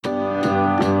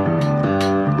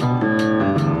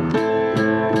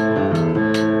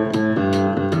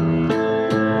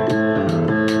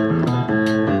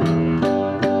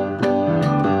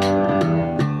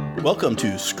Welcome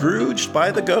to Scrooged by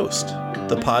the Ghost,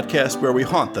 the podcast where we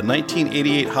haunt the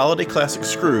 1988 holiday classic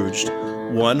Scrooged,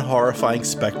 one horrifying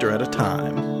specter at a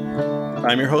time.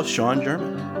 I'm your host, Sean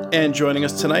German, and joining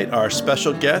us tonight are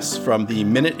special guests from the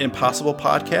Minute Impossible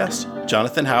podcast,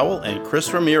 Jonathan Howell and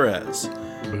Chris Ramirez.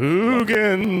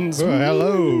 Boogans! Oh,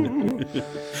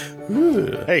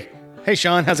 hello. Hey,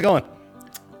 Sean, how's it going?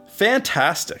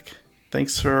 Fantastic.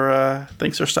 Thanks for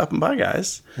stopping by,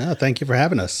 guys. Oh, thank you for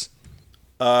having us.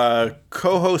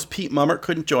 Co-host Pete Mummert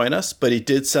couldn't join us, but he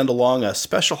did send along a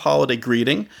special holiday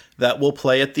greeting that we'll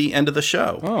play at the end of the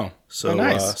show. Oh, so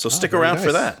nice. So stick around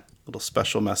for that little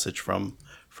special message from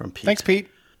Pete. Thanks, Pete.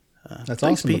 That's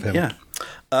Thanks, awesome Pete. of him. Yeah.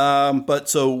 But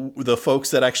so the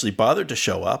folks that actually bothered to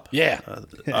show up, are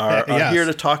Yes. here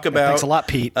to talk about. Thanks a lot,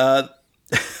 Pete. We're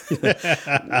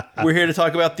here to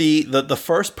talk about the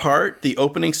first part, the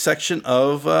opening section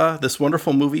of this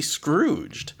wonderful movie,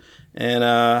 Scrooged.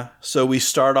 And so we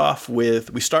start with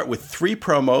three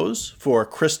promos for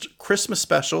Christmas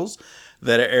specials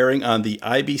that are airing on the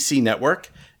IBC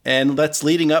network. And that's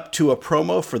leading up to a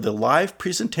promo for the live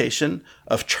presentation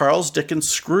of Charles Dickens'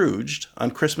 Scrooged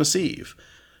on Christmas Eve.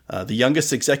 The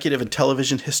youngest executive in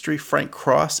television history, Frank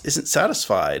Cross, isn't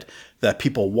satisfied that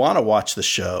people want to watch the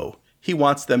show. He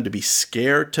wants them to be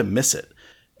scared to miss it.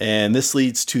 And this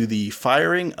leads to the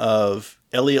firing of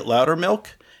Elliot Loudermilk.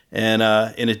 And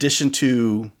in addition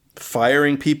to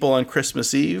firing people on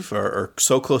Christmas Eve or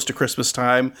so close to Christmas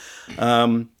time,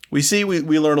 we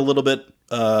learn a little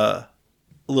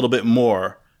bit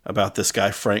more about this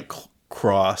guy, Frank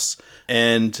Cross.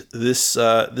 And this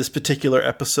particular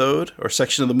episode or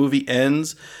section of the movie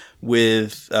ends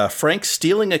with Frank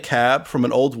stealing a cab from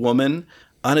an old woman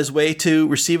on his way to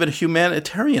receive a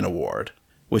humanitarian award,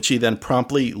 which he then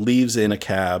promptly leaves in a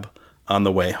cab on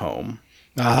the way home.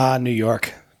 New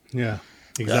York. Yeah,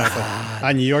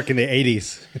 exactly. New York in the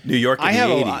 80s. New York in the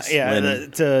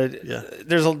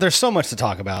 80s. There's so much to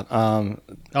talk about.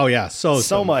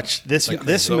 So much.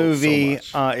 This movie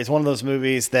is one of those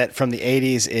movies that from the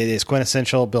 80s, it is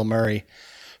quintessential Bill Murray.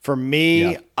 For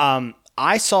me,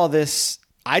 I saw this.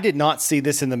 I did not see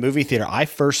this in the movie theater. I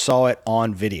first saw it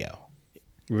on video.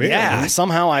 Really? Yeah,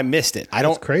 somehow I missed it.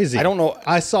 That's crazy. I don't know.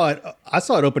 I saw it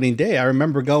opening day. I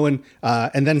remember going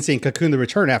and then seeing Cocoon the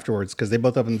Return afterwards because they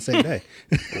both opened the same day.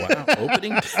 Wow,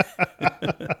 opening day.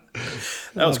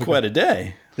 That was quite a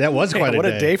day. That was quite a day. What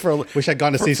a day for Wish I'd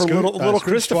gone to see little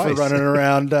Christopher twice. running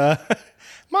around. Mom,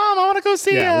 I want to go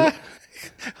see old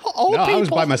people. I was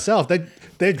by myself.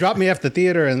 They dropped me off the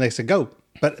theater and they said, go.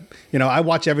 But, I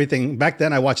watch everything. Back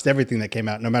then, I watched everything that came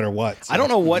out, no matter what. So. I don't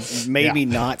know what made me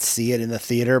not see it in the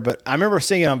theater, but I remember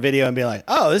seeing it on video and being like,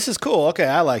 oh, this is cool. Okay,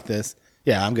 I like this.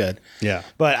 Yeah, I'm good. Yeah.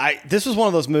 But this was one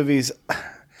of those movies,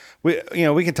 we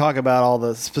can talk about all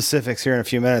the specifics here in a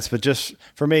few minutes, but just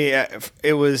for me,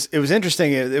 it was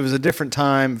interesting. It was a different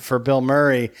time for Bill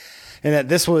Murray in that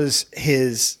this was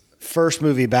his first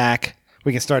movie back.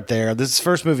 We can start there. This is his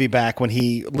first movie back when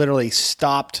he literally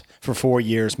stopped for 4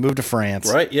 years, moved to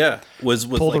France. Right, yeah. Was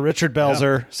pulled a Richard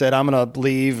Belzer, said, I'm going to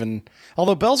leave. And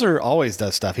although Belzer always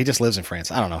does stuff, he just lives in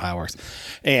France. I don't know how it works.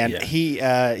 And he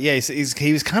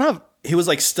was kind of... He was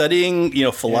like studying,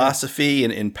 philosophy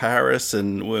in Paris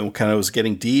and kind of was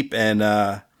getting deep. And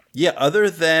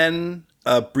other than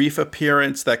a brief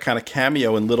appearance, that kind of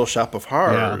cameo in Little Shop of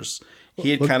Horrors, he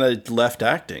had kind of left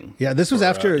acting. Yeah, this was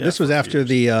after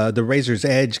the Razor's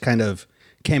Edge kind of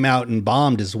came out and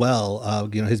bombed as well.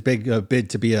 His big bid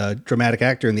to be a dramatic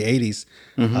actor in the 80s.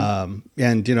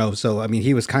 Mm-hmm. So I mean,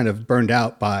 he was kind of burned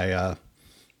out by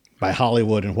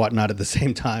Hollywood and whatnot at the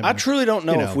same time. I truly don't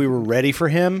know if we were ready for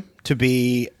him to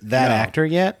be that actor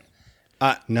yet.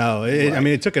 No,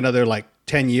 it took another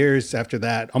 10 years after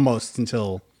that, almost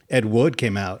until Ed Wood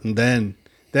came out, and then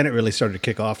it really started to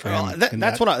kick off for him.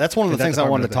 That's one of the things I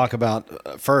wanted to talk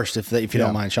about first, if you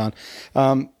don't mind, Sean.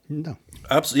 No.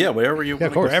 Absolutely, yeah. Wherever you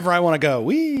want to go. Wherever I want to go.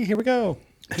 Here we go.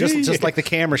 Just like the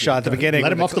camera shot at the beginning.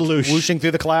 Let him off the loose. Whooshing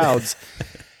through the clouds.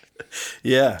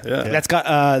 Yeah. That's got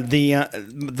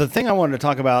the thing I wanted to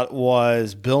talk about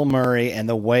was Bill Murray and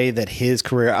the way that his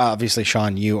career. Obviously,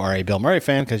 Sean, you are a Bill Murray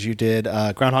fan because you did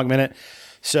Groundhog Minute,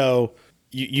 so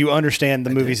you understand the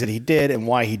movies that he did and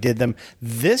why he did them.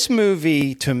 This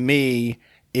movie, to me,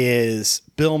 is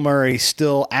Bill Murray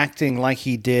still acting like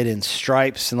he did in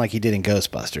Stripes and like he did in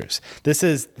Ghostbusters. This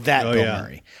is that Bill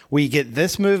Murray. We get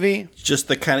this movie, just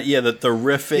the kind of the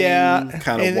riffing,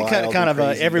 kind of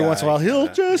every once in a while he'll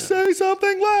just say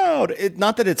something loud.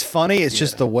 Not that it's funny; it's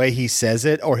just the way he says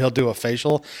it, or he'll do a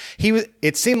facial.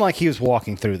 It seemed like he was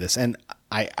walking through this, and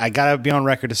I gotta be on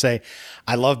record to say,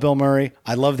 I love Bill Murray.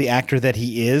 I love the actor that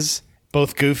he is,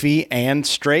 both goofy and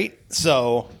straight.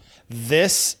 So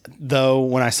This, though,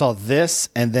 when I saw this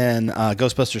and then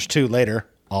Ghostbusters 2 later,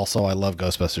 also I love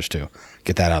Ghostbusters 2.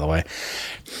 Get that out of the way.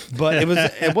 But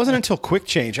it wasn't until Quick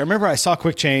Change. I remember I saw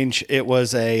Quick Change. It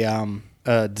was a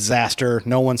disaster.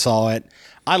 No one saw it.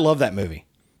 I love that movie.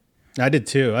 I did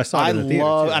too. I saw it in the theater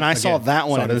too. And I saw that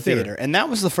one in the theater. And that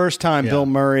was the first time Bill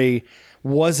Murray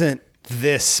wasn't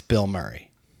this Bill Murray.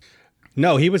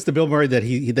 No, he was the Bill Murray that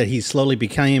he slowly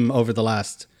became over the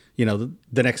last, the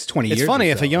next 20 years. It's funny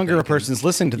if a younger person's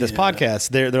listening to this podcast,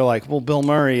 they're like, well, Bill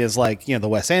Murray is like, the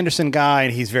Wes Anderson guy,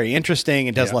 and he's very interesting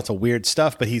and does lots of weird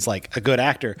stuff, but he's like a good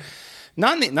actor.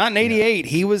 Not in 88.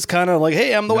 He was kind of like,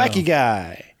 hey, I'm the wacky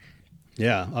guy.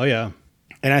 Yeah. Oh yeah.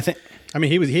 And I think,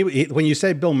 he when you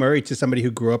say Bill Murray to somebody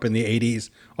who grew up in the 80s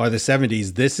or the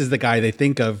 70s, this is the guy they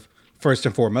think of first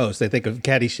and foremost. They think of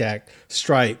Caddyshack,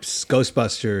 Stripes,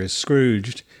 Ghostbusters,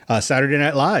 Scrooged, Saturday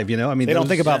Night Live. They don't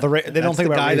think about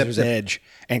Razor's Edge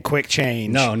and Quick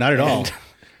Change. No, not at all.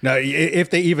 No, if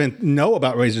they even know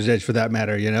about Razor's Edge for that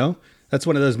matter. That's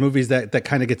one of those movies that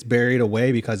kind of gets buried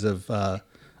away because of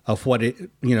what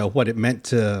it meant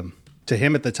to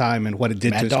him at the time and what it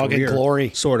did to his career. And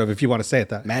Glory, sort of, if you want to say it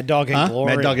that. Mad Dog and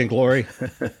Glory. Mad Dog and Glory.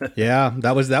 Yeah,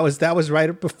 that was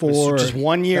right before. Just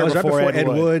 1 year before Ed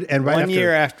Wood, and right 1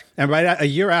 year after, and a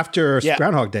year after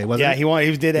Groundhog Day, wasn't it? Yeah,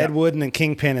 he did Ed Wood and then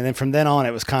Kingpin, and then from then on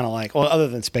it was kind of like, well, other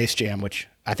than Space Jam, which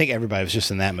I think everybody was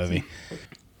just in that movie.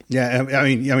 Yeah, I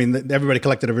mean, everybody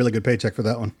collected a really good paycheck for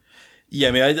that one.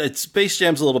 Yeah, Space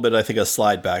Jam's a little bit, I think, a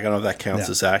slide back. I don't know if that counts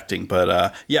as acting,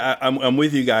 but I'm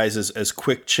with you guys. As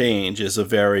Quick Change is a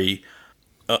very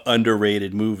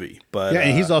underrated movie, but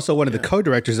and he's also one of the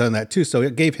co-directors on that too, so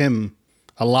it gave him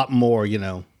a lot more,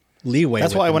 leeway.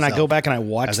 That's why when I go back and I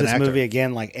watch this movie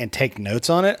again, and take notes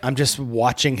on it, I'm just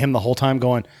watching him the whole time,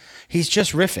 going, he's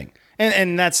just riffing,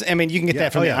 and that's, you can get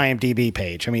that from the IMDb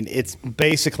page. It's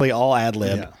basically all ad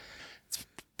lib. Yeah.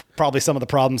 Probably some of the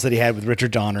problems that he had with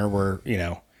Richard Donner were,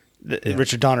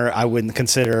 Richard Donner, I wouldn't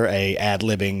consider a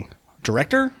ad-libbing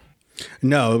director.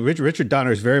 No, Richard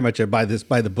Donner is very much a by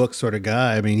the book sort of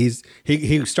guy.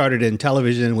 He started in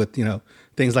television with,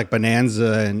 things like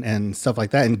Bonanza and stuff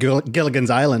like that, and Gilligan's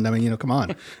Island. Come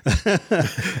on.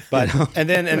 But and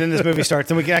then this movie starts,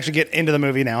 and we can actually get into the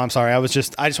movie now. I'm sorry, I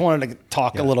just wanted to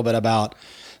talk a little bit about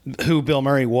who Bill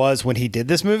Murray was when he did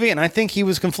this movie, and I think he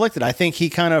was conflicted. I think he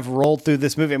kind of rolled through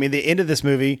this movie. The end of this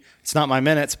movie, it's not my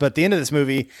minutes, but the end of this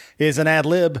movie is an ad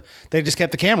lib they just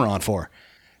kept the camera on for.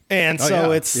 And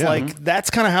that's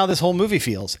kind of how this whole movie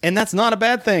feels. And that's not a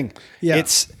bad thing. Yeah.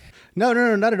 No,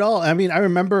 not at all. I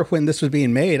remember when this was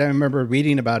being made, I remember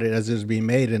reading about it as it was being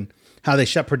made and how they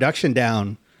shut production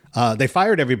down. They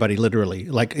fired everybody literally,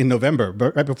 like in November,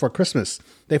 right before Christmas.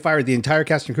 They fired the entire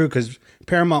cast and crew because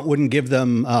Paramount wouldn't give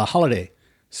them a holiday.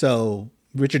 So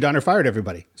Richard Donner fired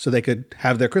everybody so they could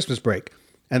have their Christmas break,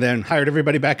 and then hired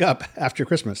everybody back up after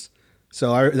Christmas.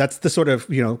 So that's the sort of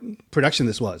production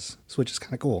this was, which is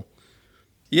kind of cool.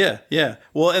 Yeah.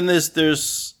 Well, and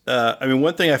there's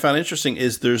one thing I found interesting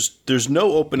is there's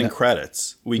no opening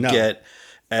credits. We get.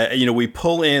 We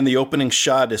pull in, the opening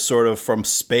shot is sort of from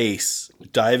space,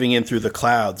 diving in through the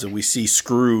clouds, and we see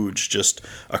Scrooge just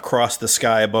across the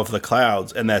sky above the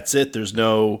clouds, and that's it. There's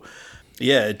no,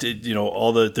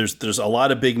 there's a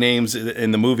lot of big names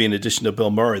in the movie in addition to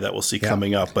Bill Murray that we'll see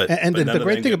coming up. But the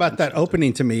great thing about that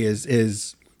opening to me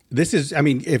is this is,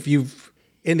 if you've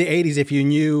in the 80s, if you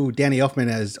knew Danny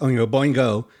Elfman as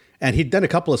Boingo, and he'd done a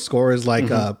couple of scores like.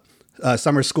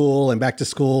 Summer School and Back to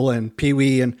School and Pee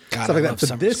Wee and stuff like that.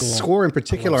 But this score in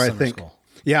particular, I think.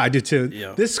 Yeah, I do too.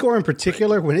 Yeah. This score in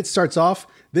particular, when it starts off,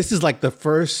 this is like the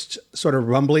first sort of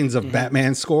rumblings of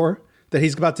Batman score that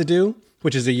he's about to do,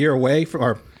 which is a year away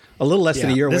or a little less than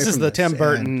a year away. This is the Tim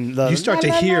Burton. You start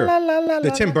to hear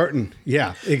the Tim Burton.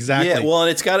 Yeah, exactly. Yeah, well,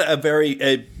 and it's got a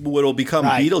very what will become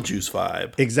Beetlejuice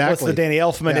vibe. Exactly. What's the Danny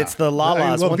Elfman? Yeah. It's the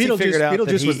La-Las. Once he figured out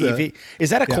that is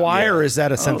that a choir or is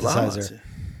that a synthesizer?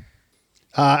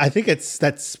 I think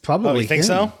that's probably. Oh, you think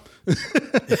so?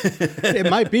 It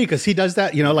might be because he does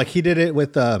that. Like he did it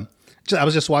with. I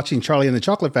was just watching Charlie and the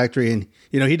Chocolate Factory, and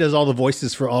he does all the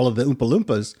voices for all of the Oompa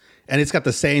Loompas, and it's got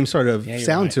the same sort of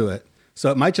sound to it.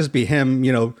 So it might just be him,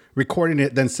 recording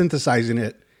it, then synthesizing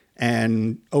it,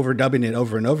 and overdubbing it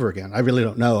over and over again. I really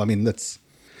don't know. That's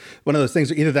one of those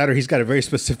things. Either that, or he's got a very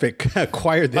specific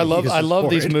choir. That I love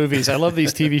these movies. I love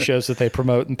these TV shows that they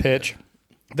promote and pitch.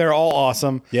 They're all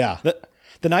awesome. Yeah.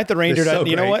 The Night the Ranger died.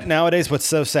 You know what? Nowadays, what's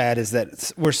so sad is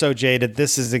that we're so jaded.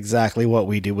 This is exactly what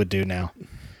we would do now.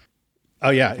 Oh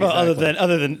yeah. Well,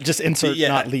 other than just insert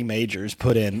not Lee Majors,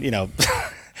 put in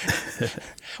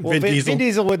Vin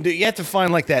Diesel wouldn't do. You have to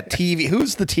find like that TV.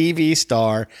 Who's the TV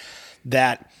star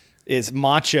that is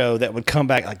macho that would come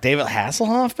back, like David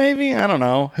Hasselhoff, maybe? I don't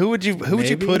know. Who would you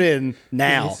put in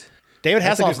now? David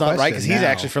That's a Hasselhoff's good not right because he's question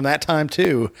now. actually from that time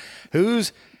too.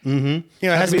 Who's it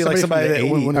has to be like somebody from that the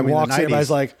when 80s, he walks in, 90s.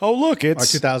 everybody's like, "Oh, look, Or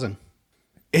it's 2000.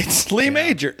 Lee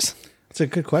Majors." That's a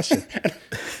good question.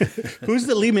 Who's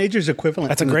the Lee Majors equivalent?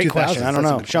 That's a from the great 2000s? question. I don't That's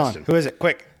a know, good Sean. question. Who is it?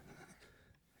 Quick.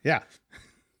 Yeah,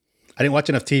 I didn't watch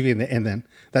enough TV in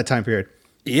that time period.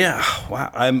 Yeah, wow.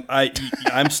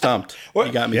 I'm stumped.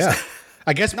 You got me. Yeah, stumped.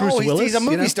 I guess Bruce He's Willis. a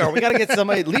movie you know? star. We got to get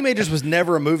somebody. Lee Majors was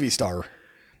never a movie star.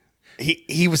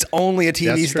 He was only a TV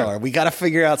That's true. star. We got to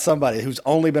figure out somebody who's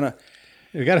only been a.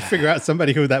 We got to figure out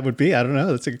somebody who that would be. I don't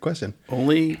know. That's a good question.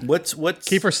 Only what's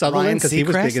Kiefer Sutherland, Ryan because he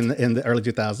was big Seacrest? in the early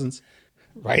 2000s.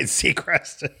 Ryan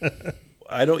Seacrest.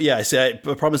 I don't. Yeah, I see.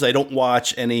 The problem is I don't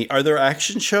watch any. Are there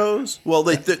action shows? Well,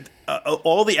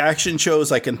 all the action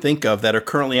shows I can think of that are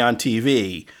currently on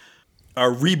TV are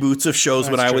reboots of shows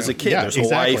when I was a kid. Yeah, There's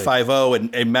exactly. Hawaii Five-0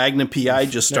 and Magnum PI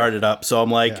just started up. So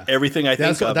I'm like, everything I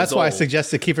think of That's is why I old.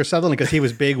 suggested Kiefer Sutherland, because he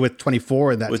was big with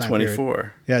 24 in that With time 24.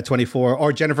 period. Yeah, 24.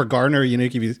 Or Jennifer Garner, you know,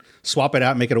 if you swap it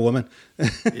out, make it a woman.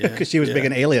 Because she was big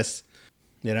in Alias,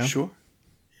 you know? Sure.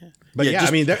 But Yeah, yeah,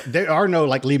 just- I mean, there are no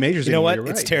like Lee Majors You know anymore. what?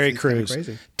 You're It's right. Terry kinda Crews.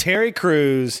 crazy. Terry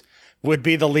Crews would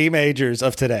be the Lee Majors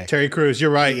of today. Terry Crews, you're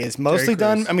right. He is mostly Terry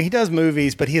done. Crews. I mean, he does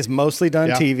movies, but he has mostly done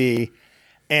Yeah. TV,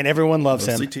 and everyone loves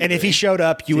Mostly him. TV. And if he showed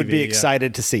up, you would be TV, yeah.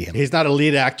 excited to see him. He's not a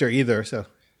lead actor either, so.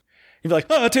 You'd be like,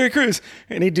 "Oh, Terry Crews,"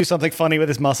 and he'd do something funny with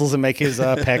his muscles and make his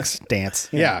pecs dance.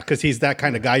 Yeah, because he's that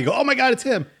kind of guy. You go, oh my God, it's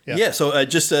him. Yeah. So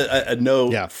just a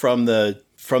note Yeah. from the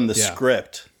Yeah.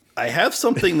 script. I have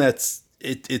something that's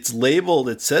it's labeled.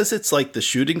 It says it's like the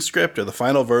shooting script or the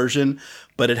final version,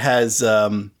 but it has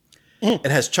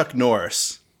Chuck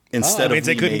Norris instead That means of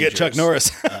they Lee couldn't get Chuck Majors.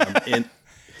 Norris. And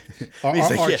Or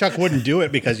yeah. Chuck wouldn't do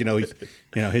it because,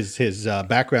 his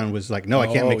background was like, no, I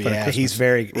can't make fun of Christmas. he's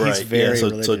very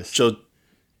religious. So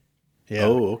Yeah.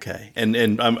 oh, okay. And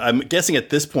I'm guessing at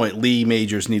this point Lee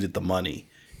Majors needed the money.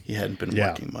 He hadn't been Yeah.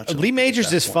 working much. Lee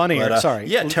Majors is funnier. But, sorry.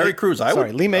 yeah, Terry Crews.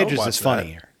 Lee Majors watch is that.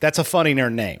 funnier. That's a funnier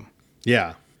name.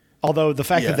 Yeah. Although the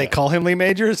fact Yeah. that they call him Lee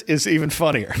Majors is even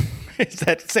funnier. Is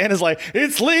that Santa's like,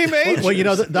 it's Lee Majors. Well,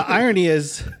 the irony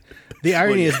is,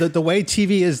 that the way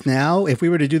TV is now, if we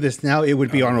were to do this now, it would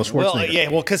be Arnold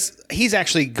Schwarzenegger. because he's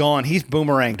actually gone. He's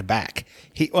boomeranged back.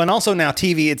 And also now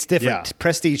TV, it's different. Yeah.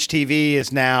 Prestige TV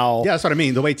is now. Yeah, that's what I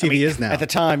mean. The way TV is now. At the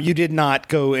time, you did not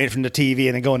go in from the TV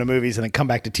and then go into movies and then come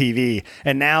back to TV.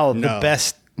 And now the No.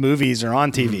 best movies are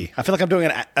on TV. I feel like I'm doing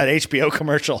an HBO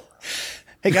commercial.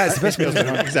 Hey guys, the best movies are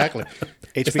on exactly. HBO.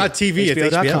 It's not TV, it's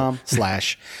HBO.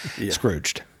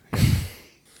 HBO.com/Scrooged.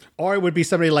 Or it would be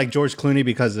somebody like George Clooney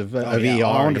because of ER.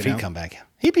 I wonder if you he'd know? come back.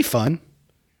 He'd be fun.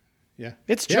 Yeah.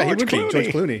 It's Yeah, he George would be Clooney. George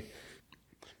Clooney.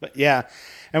 But yeah,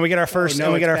 and we get our first. no,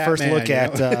 and we get our it's first Batman, look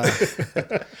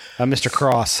at Mr.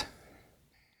 Cross.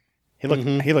 He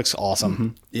looks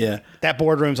awesome. Yeah. That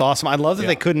boardroom's awesome. I love that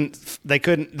they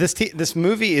couldn't. This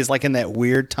movie is like in that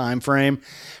weird time frame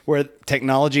where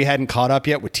technology hadn't caught up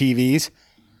yet with TVs.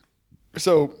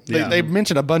 So they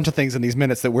mentioned a bunch of things in these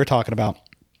minutes that we're talking about.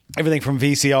 Everything from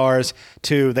VCRs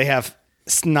to they have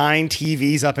 9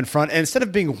 TVs up in front, and instead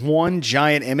of being one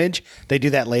giant image, they do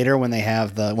that later when they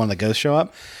have one of the ghosts show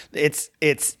up.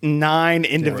 It's 9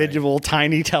 individual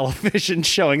tiny televisions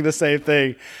showing the same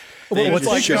thing. They what's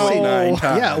just like, show it no. 9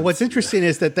 times. Yeah, what's interesting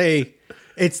is that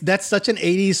that's such an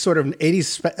 80s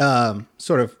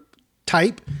sort of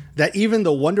type that even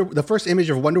the first image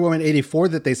of Wonder Woman 84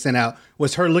 that they sent out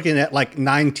was her looking at like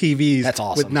 9 TVs That's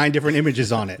awesome. with 9 different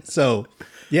images on it. So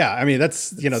yeah, I mean that's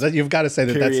that you've got to say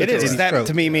that's It is. such a That trope.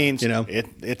 to me means you know.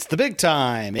 it's the big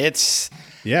time. It's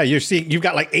Yeah, you've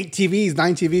got like 8 TVs,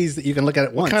 9 TVs that you can look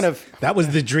at once. kind of- that was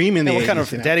the dream in the what 80s, kind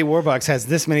of you know? Daddy Warbucks has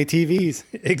this many TVs?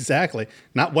 Exactly.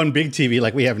 Not one big TV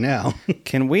like we have now.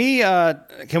 Can we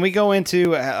go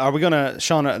into? Are we gonna,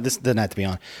 Sean? This doesn't have to be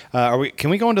on. Can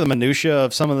we go into the minutia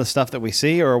of some of the stuff that we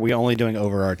see, or are we only doing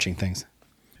overarching things?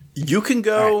 You can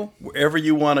go wherever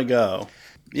you want to go.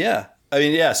 Yeah. I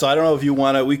mean, yeah. So I don't know if you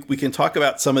want to. We can talk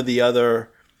about some of the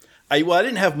other. I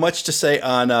didn't have much to say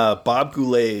on Bob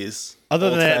Goulet's. Other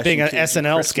than that being an Old-Fashioned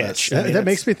SNL Christmas. sketch. That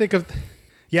makes me think of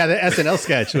the SNL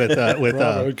sketch with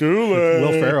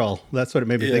Will Ferrell. That's what it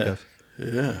made me think of.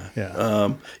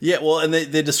 Yeah. Well, and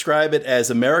they describe it as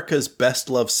America's best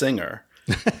loved singer,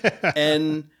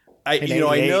 and I In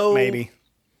I 88, know maybe.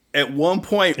 at one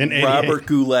point In 88. Robert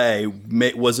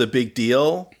Goulet was a big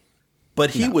deal,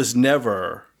 but he was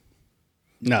never.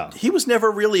 No. He was never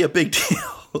really a big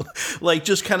deal. Like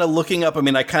just kind of looking up. I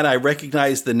mean, I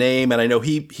recognized the name, and I know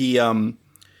he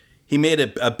he made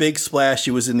a big splash.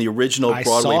 He was in the original I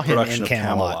Broadway saw him production in of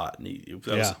Camelot. And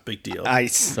that was a big deal.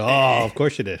 Oh, of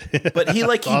course you did. But he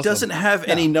awesome. doesn't have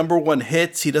any number one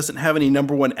hits. He doesn't have any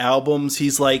number one albums.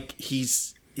 He's made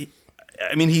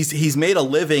a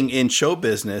living in show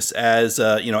business as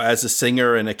as a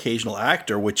singer and occasional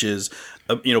actor, which is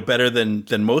better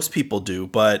than most people do.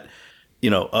 But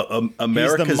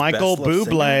America's He's the Michael best loved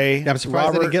Bublé. singer. I'm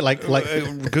surprised they didn't get like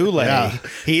Goulet. Yeah.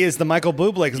 He is the Michael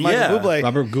Bublé because Michael Yeah. Bublé.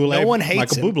 Robert Goulet, No one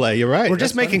hates Michael him. Bublé. You're right. We're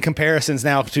just That's making comparisons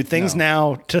now to things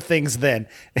now to things then.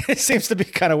 It seems to be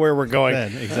kind of where we're going.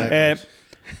 Then, exactly. And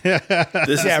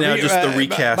This is now just the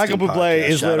recasting. Michael Bublé podcast.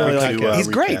 is Shout out literally to, like he's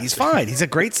great. recasting. He's fine. He's a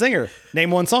great singer.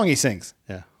 Name one song he sings.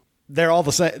 Yeah. They're all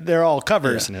the same. They're all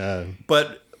covers. No.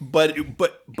 But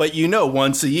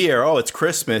once a year, it's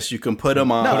Christmas. You can put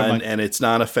them on, and it's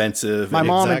not offensive. My and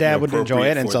mom and exactly dad would enjoy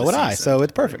it, appropriate and for so the would I. season, So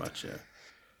it's pretty perfect. much,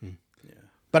 yeah.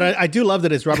 But I do love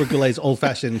that it's Robert Goulet's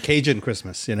old-fashioned Cajun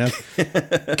Christmas,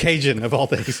 Cajun of all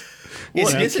things. Well,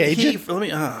 Is he isn't Cajun? Let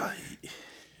me.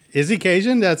 Is he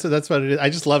Cajun? That's what it is. I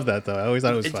just love that though. I always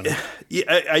thought it was funny.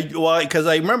 Yeah, because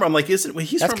I remember I'm like, he's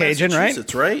That's from Cajun, right?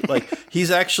 Massachusetts, right? Like he's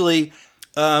actually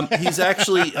of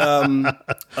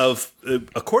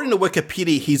according to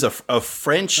Wikipedia, he's of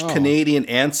French Canadian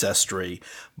ancestry,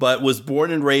 but was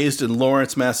born and raised in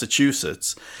Lawrence,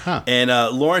 Massachusetts. Huh. And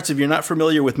Lawrence, if you're not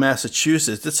familiar with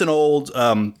Massachusetts, it's an old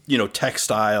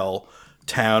textile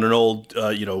town, an old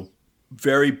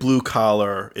very blue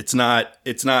collar. It's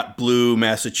not blue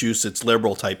Massachusetts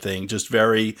liberal type thing, just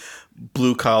very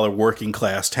blue collar working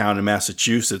class town in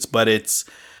Massachusetts. But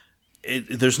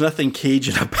there's nothing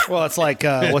Cajun about. Well, it's like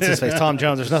what's his face, Tom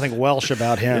Jones. There's nothing Welsh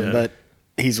about him, but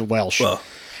he's Welsh. Well,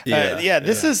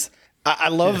 This is. I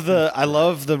love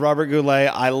the Robert Goulet.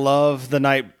 I love the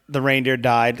night the reindeer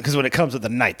died, because when it comes to the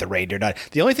night the reindeer died,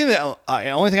 the only thing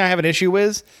I have an issue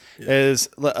with is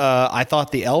I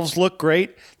thought the elves look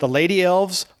great. The lady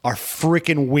elves are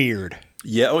freaking weird.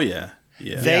 Yeah. Oh yeah.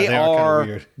 Yeah. They they are kinda are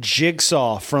weird.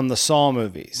 Jigsaw from the Saw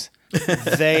movies.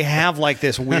 They have like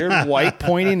this weird white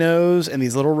pointy nose and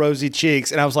these little rosy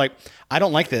cheeks. And I was like, I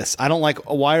don't like this. I don't like,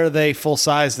 why are they full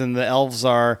sized and the elves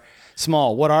are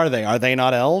small? What are they? Are they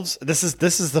not elves? This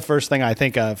is the first thing I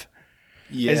think of.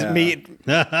 Yeah. Is me.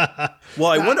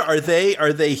 Well, I wonder, are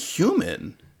they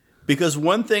human? Because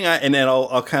one thing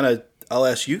I'll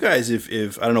ask you guys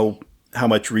if I don't know how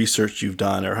much research you've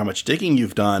done or how much digging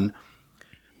you've done.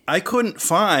 I couldn't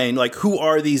find who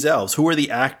are these elves? Who are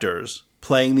the actors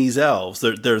playing these elves?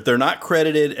 They're not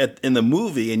credited in the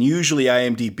movie, and usually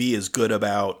IMDb is good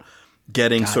about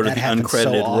getting sort of the That happens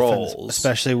uncredited so often, roles,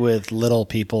 especially with little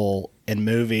people in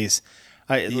movies.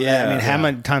 I mean, how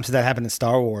many times did that happen in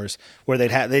Star Wars, where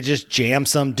they just jam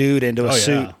some dude into a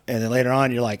suit, and then later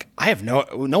on you're like, I have no,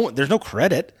 there's no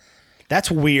credit. That's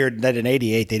weird that in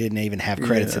 '88 they didn't even have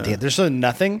credits at the end. There's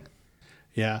nothing.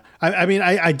 Yeah, I mean,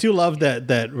 I do love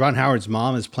that Ron Howard's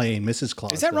mom is playing Mrs.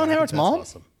 Claus. Is that though. Ron I think Howard's that's mom?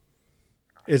 Awesome.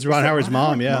 It's Ron Howard's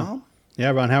mom. Howard Yeah, mom?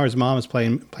 yeah. Ron Howard's mom is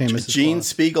playing Mrs. Gene Claus.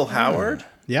 Spiegel Howard.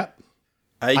 Yep.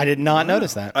 I did not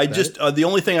notice that. I just the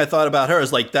only thing I thought about her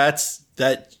is that's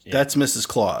Mrs.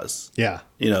 Claus. Yeah.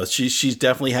 She's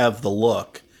definitely have the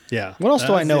look. Yeah. What else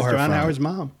do I know It's her Ron from? Howard's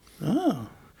mom. Oh.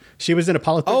 She was in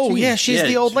Apollo 13. Oh yeah, she's Yeah,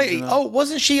 the old she's lady. in Oh,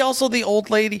 wasn't she also the old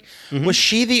lady? Was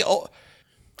she the old?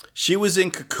 She was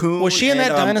in Cocoon. Was she in that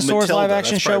and, Dinosaurs Matilda. live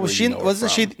action That's show? probably Was where she? you know her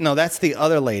Wasn't she? from. No, that's the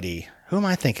other lady. Who am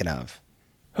I thinking of?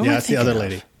 Who am Yeah, I that's the other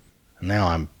thinking of?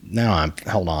 lady. Now I'm.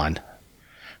 Hold on.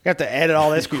 I have to edit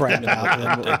all this crap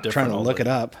out. I'm trying to old look it lady.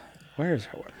 up. Where's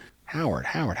Howard?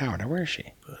 Where is she?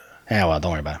 Yeah, well,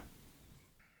 don't worry about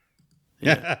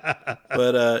it.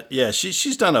 But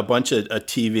she's done a bunch of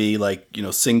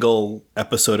TV, single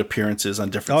episode appearances on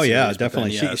different. Oh yeah, series, but then,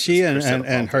 definitely. yeah, She it's and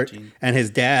Apollo her 13. and his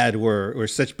dad were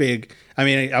such big. I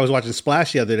mean, I was watching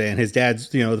Splash the other day, and his dad's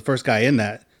the first guy in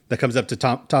that comes up to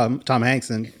Tom Hanks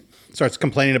and starts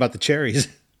complaining about the cherries.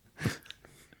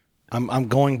 I'm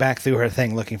going back through her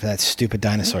thing looking for that stupid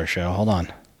dinosaur show. Hold on.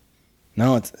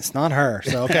 No, it's not her.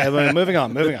 So okay, moving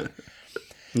on.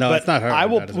 No, But it's not her.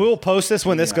 we'll post this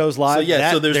when this goes live.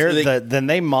 So Then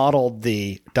they modeled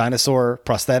the dinosaur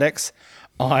prosthetics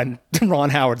on Ron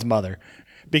Howard's mother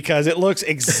because it looks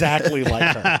exactly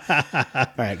like her. All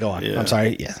right, go on. Yeah. I'm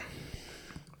sorry. Yeah.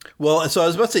 Well, so I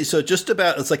was about to say, so just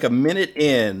about it's like a minute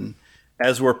in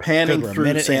as we're panning Good, we're a through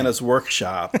minute Santa's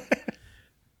workshop.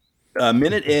 A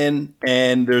minute in,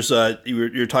 and there's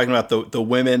you're talking about the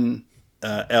women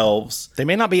elves. They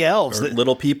may not be elves. Or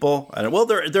little people. I don't. Well,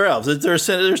 they're elves. There's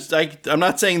I'm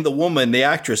not saying the woman, the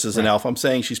actress, is an elf. I'm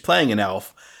saying she's playing an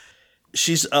elf.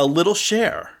 She's a little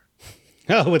Cher.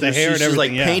 Oh, with the hair and She's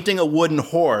everything. painting a wooden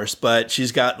horse, but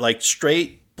she's got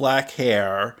straight black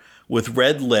hair with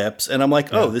red lips, and I'm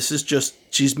like, oh, this is just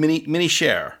she's mini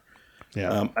Cher.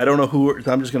 Yeah. I don't know who.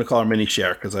 I'm just going to call her Mini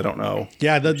Cher because I don't know.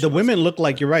 Yeah, the women look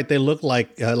like, you're right. They look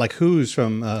like Who's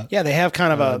from. Yeah, they have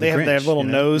kind of they have Grinch, little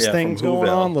nose Yeah, things from going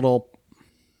Whoville. on. Little.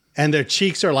 And their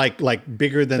cheeks are like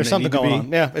bigger than There's they something need to going be.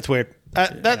 on. Yeah, it's weird.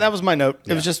 That was my note.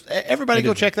 It was just everybody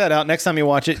go check that out next time you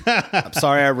watch it. I'm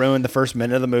sorry I ruined the first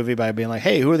minute of the movie by being like,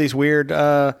 hey, who are these weird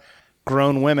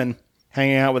grown women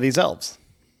hanging out with these elves?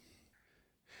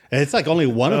 And it's like only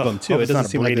one of them too. Hope It it's not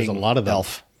doesn't seem like there's a breeding lot of them.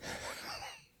 elf.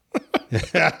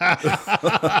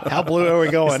 How blue are we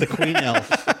going? The queen elf,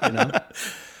 you know.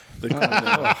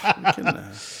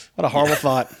 What a horrible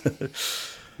thought.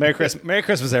 Merry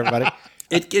Christmas, everybody.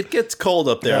 It gets cold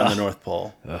up there on the North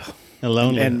Pole. And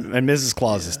lonely. And Mrs.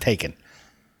 Claus is taken.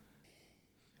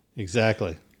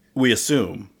 Exactly. We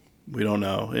assume. We don't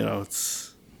know.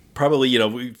 It's probably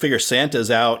we figure Santa's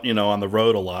out on the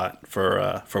road a lot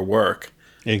for work,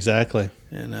 Exactly.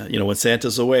 and when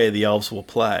Santa's away, the elves will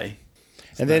play.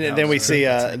 And then we see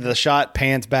the shot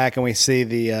pans back and we see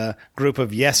the group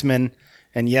of yes men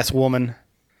and yes woman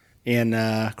in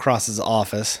Cross's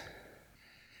office.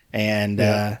 And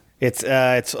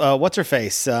it's what's her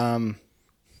face?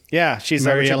 She's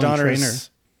Mary Richard Ellen Donner's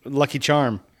Lucky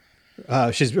Charm.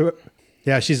 She's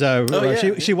yeah. she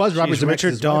was Robert She's Richard Zemeckis' wife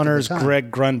at the Donner's time. Greg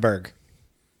Grunberg.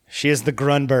 She is the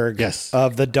Grunberg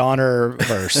of the Donner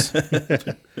verse.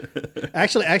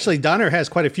 Actually, Donner has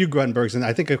quite a few Grunbergs, and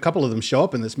I think a couple of them show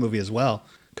up in this movie as well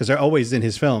because they're always in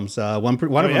his films. One of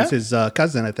them is his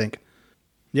cousin, I think.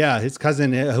 Yeah, his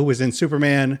cousin who was in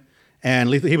Superman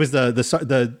and he was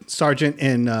the sergeant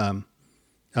in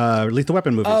Lethal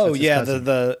Weapon movies. Oh That's his yeah,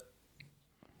 cousin.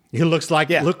 He looks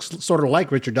sort of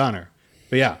like Richard Donner,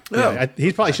 but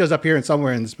he probably shows up here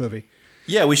somewhere in this movie.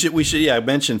 Yeah, we should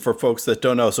mention for folks that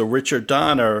don't know. So Richard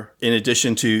Donner, in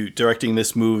addition to directing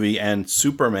this movie and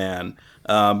Superman,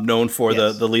 known for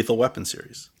the Lethal Weapon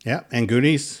series. Yeah, and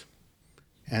Goonies,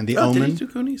 and The Omen. Did he do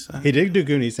Goonies? He did do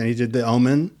Goonies, and he did The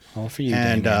Omen. All for you,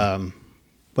 and Damien.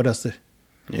 what else?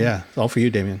 It's all for you,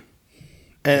 Damien.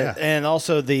 And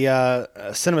also the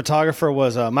cinematographer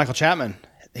was Michael Chapman.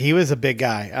 He was a big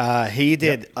guy. He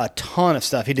did a ton of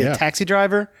stuff. He did Taxi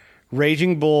Driver,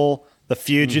 Raging Bull, The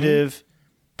Fugitive,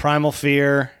 Primal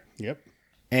Fear. Yep.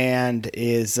 And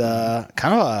is kind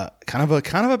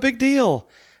of a big deal.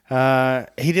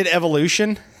 He did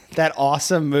Evolution, that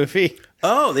awesome movie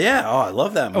Oh yeah! Oh, I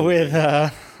love that movie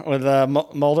with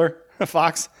Mulder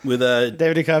Fox with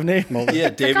David Duchovny. Yeah,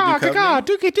 David Duchovny.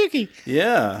 Dookie Dookie.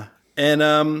 Yeah, and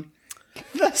the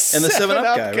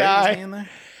 7-Up guy. Right? Is he in there?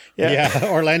 Yeah,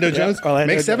 Orlando Jones.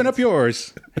 Orlando Make 7 Jones. up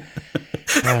yours.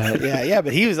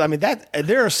 But he was. I mean,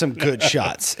 there are some good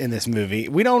shots in this movie.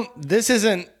 This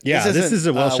isn't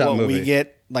a well shot what movie. we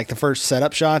get. Like the first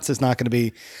setup shots is not going to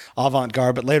be avant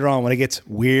garde, but later on when it gets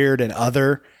weird and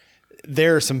other,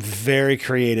 there are some very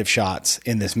creative shots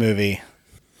in this movie.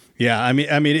 Yeah, I mean,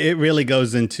 it really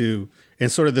goes in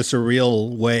sort of the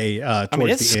surreal way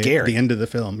towards the end of the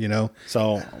film.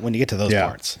 So when you get to those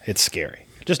parts, it's scary.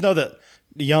 Just know that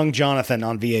young Jonathan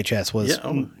on VHS was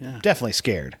definitely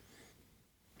scared.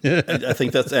 I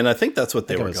think that's what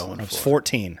they were going for. I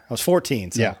was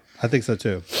 14. So. Yeah, I think so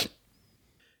too.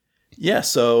 Yeah,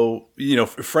 so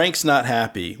Frank's not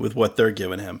happy with what they're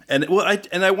giving him, and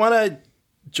I want to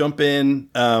jump in.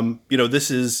 This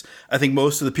is, I think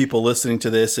most of the people listening to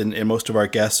this and most of our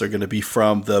guests are going to be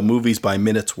from the Movies by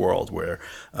Minutes world, where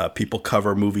people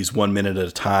cover movies 1 minute at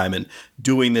a time and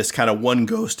doing this kind of one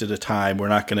ghost at a time. We're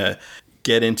not going to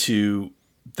get into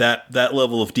that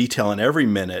level of detail in every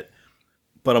minute,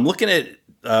 but I'm looking at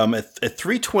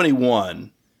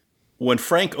 3:21 when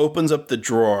Frank opens up the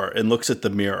drawer and looks at the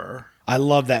mirror. I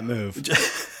love that move. And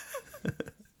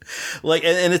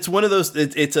it's one of those.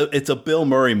 It's a Bill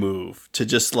Murray move to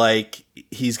just like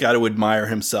he's got to admire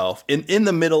himself in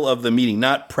the middle of the meeting,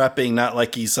 not prepping, not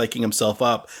like he's psyching himself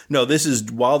up. No, this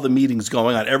is while the meeting's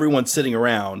going on. Everyone's sitting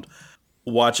around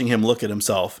watching him look at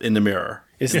himself in the mirror.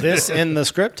 Is this in the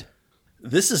script?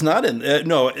 This is not in.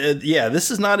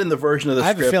 This is not in the version of the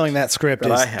script. I have a feeling that script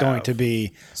is going to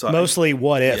be mostly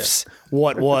what ifs,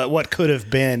 what could have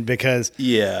been, because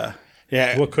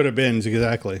what could have been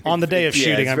exactly on the day of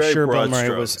shooting. I'm sure Bill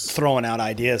Murray was strokes. throwing out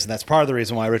ideas, and that's part of the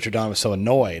reason why Richard Donner was so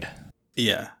annoyed.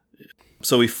 Yeah.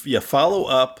 So we follow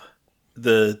up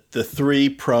the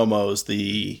three promos.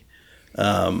 The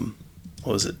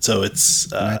what was it? So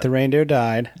it's Night the Reindeer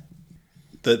Died.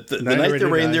 The night the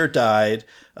reindeer died.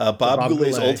 Bob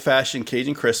Goulet's Old Fashioned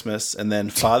Cajun Christmas, and then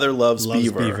Father Loves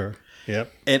Beaver.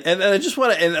 Yep. And I just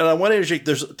want to and I want to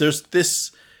interject. There's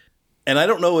this, and I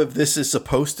don't know if this is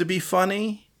supposed to be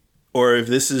funny or if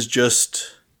this is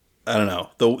just I don't know,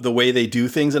 the way they do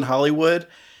things in Hollywood.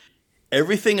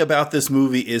 Everything about this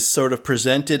movie is sort of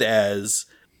presented as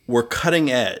we're cutting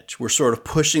edge. We're sort of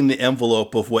pushing the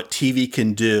envelope of what TV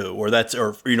can do,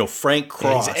 or Frank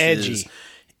Cross He's edgy.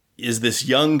 Is this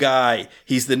young guy.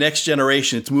 He's the next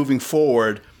generation. It's moving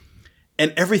forward,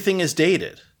 and everything is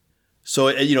dated. So,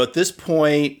 at this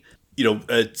point, a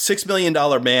 $6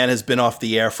 Million Man has been off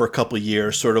the air for a couple of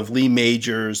years, sort of Lee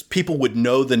Majors. People would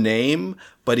know the name,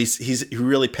 but he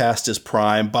really passed his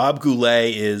prime. Bob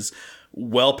Goulet is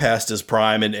well past his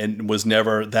prime and was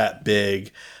never that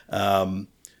big. And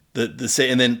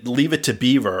then Leave It to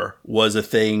Beaver was a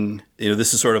thing.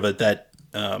 This is sort of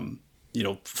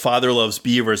Father Loves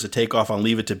Beaver as a takeoff on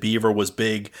Leave It to Beaver was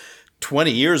big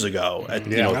 20 years ago. I don't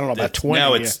know about 20.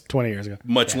 Now it's 20 years ago.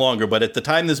 Much longer, but at the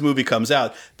time this movie comes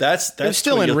out, that's it's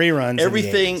still in reruns.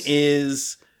 Everything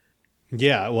is.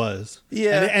 Yeah, it was.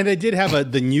 Yeah, and they did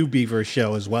have the New Beaver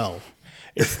show as well.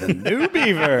 It's the New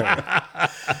Beaver.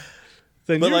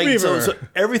 So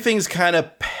everything's kind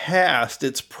of past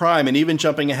its prime, and even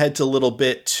jumping ahead to a little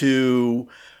bit to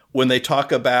when they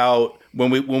talk about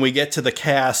when we get to the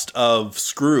cast of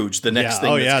Scrooge, the next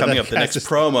thing that's coming up, the next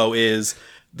promo is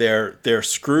their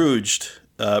Scrooged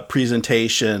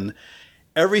presentation.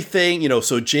 Everything,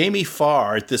 so Jamie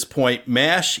Farr at this point,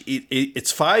 MASH,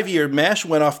 it's 5 year. MASH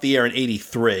went off the air in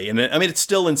 83. And I mean, it's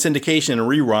still in syndication and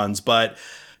reruns, but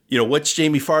what's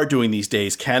Jamie Farr doing these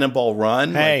days? Cannonball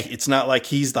Run? Hey, it's not like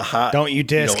he's the hot. Don't you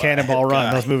diss Cannonball Run.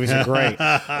 Guy. Those movies are great.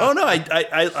 Oh no,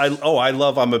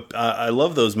 I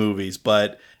love those movies,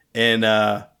 but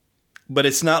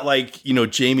it's not like,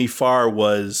 Jamie Farr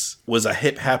was a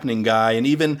hip happening guy. And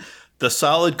even the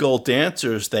Solid Gold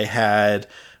Dancers they had,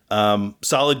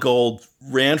 Solid Gold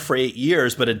ran for 8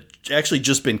 years, but it actually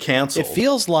just been canceled. It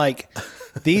feels like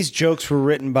these jokes were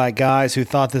written by guys who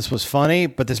thought this was funny,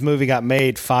 but this movie got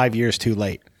made 5 years too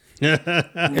late. If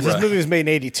this movie was made in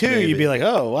 82, you'd be like,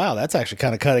 oh, wow, that's actually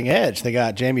kind of cutting edge. They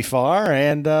got Jamie Farr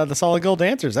and the Solid Gold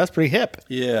Dancers. That's pretty hip.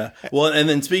 Yeah. Well, and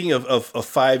then speaking of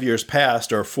 5 years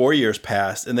past or 4 years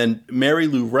past, and then Mary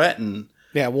Lou Retton.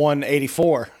 Yeah,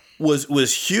 184.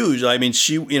 Was huge. I mean,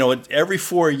 she, every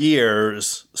 4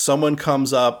 years, someone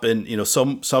comes up and,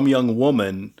 some young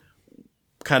woman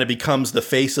kind of becomes the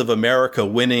face of America,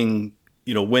 winning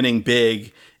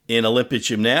big in Olympic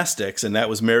gymnastics, and that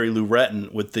was Mary Lou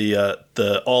Retton with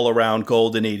the all around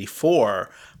gold in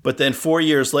 '84. But then 4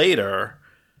 years later,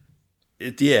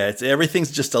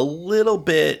 everything's just a little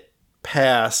bit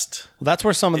past. Well, that's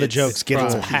where some of the jokes get a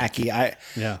little hacky.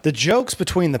 The jokes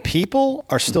between the people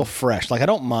are still fresh. Like, I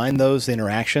don't mind those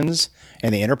interactions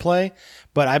and the interplay,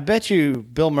 but I bet you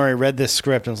Bill Murray read this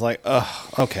script and was like, oh,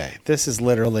 okay, this is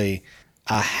literally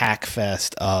a hack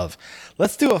fest of,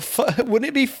 let's do wouldn't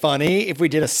it be funny if we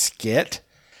did a skit?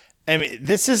 I mean,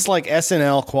 this is like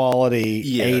SNL quality,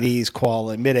 80s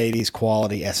quality, mid 80s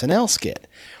quality SNL skit,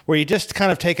 where you just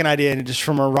kind of take an idea and just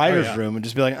from a writer's room and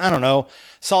just be like, I don't know,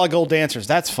 Solid Gold Dancers,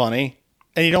 that's funny.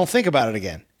 And you don't think about it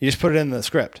again. You just put it in the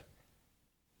script.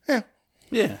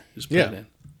 Yeah. Just put it in.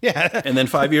 Yeah. And then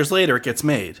 5 years later, it gets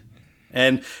made.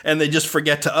 And they just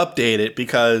forget to update it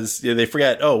because they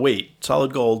forget, oh, wait,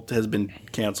 Solid Gold has been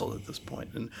canceled at this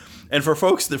point. And for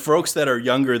folks that are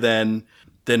younger than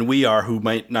we are, who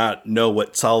might not know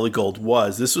what Solid Gold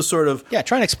was, this was sort of... Yeah,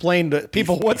 try and explain to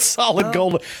people what Solid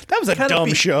Gold... That was a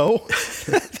dumb show.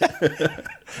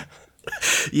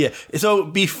 Yeah.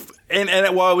 So, and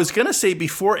well, I was going to say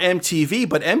before MTV,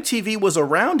 but MTV was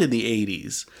around in the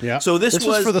 80s. Yeah. So this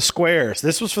was for the squares.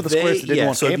 This was for the squares that didn't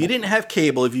want cable. If you didn't have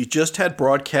cable, if you just had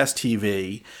broadcast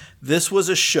TV, this was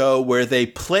a show where they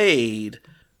played...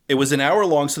 It was an hour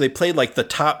long, so they played like the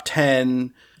top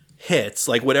 10 hits,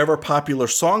 like whatever popular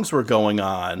songs were going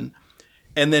on.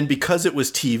 And then because it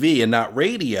was TV and not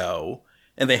radio,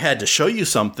 and they had to show you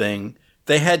something,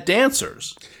 they had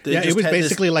dancers. It was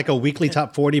basically like a weekly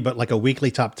top 40, but like a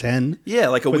weekly top 10. Yeah,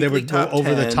 like a weekly they would top go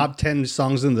over 10 the top 10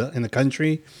 songs in the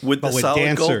country with the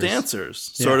Solid Gold Dancers,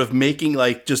 sort of making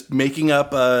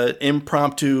up an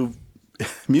impromptu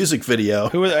music video.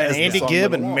 Who was Andy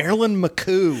Gibb and Marilyn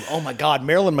McCoo? Oh my God,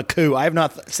 Marilyn McCoo! I have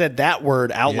not said that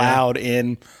word out loud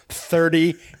in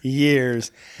 30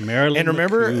 years. Marilyn. And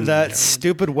remember McCoo. that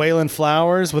stupid Waylon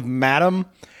Flowers with Madam.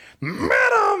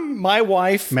 My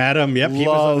wife, Madam, yep, he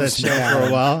was on that show for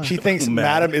a while. She thinks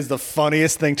Madam is the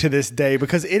funniest thing to this day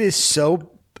because it is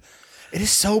so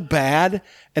bad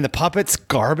and the puppet's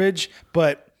garbage.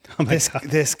 But this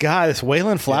guy, this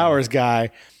Waylon Flowers guy,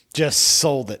 just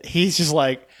sold it. He's just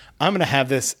like, I'm going to have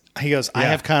this. He goes, I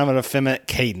have kind of an effeminate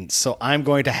cadence, so I'm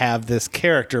going to have this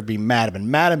character be Madam, and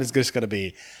Madam is just going to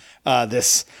be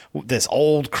this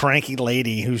old cranky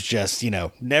lady who's just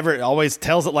never always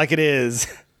tells it like it is.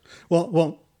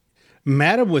 Well,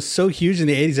 Madam was so huge in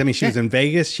the 80s. I mean, she was in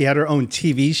Vegas. She had her own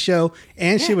TV show,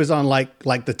 and she was on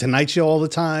like the Tonight Show all the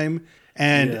time,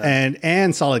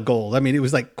 and Solid Gold. I mean, it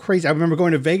was like crazy. I remember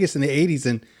going to Vegas in the 80s,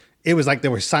 and it was like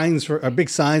there were signs big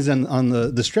signs on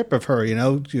the strip of her.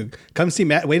 Come see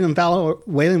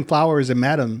Waylon Flowers and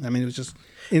Madam. I mean, it was just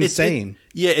insane.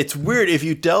 It's weird if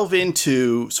you delve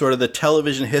into sort of the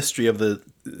television history of the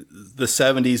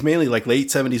 70s, mainly like late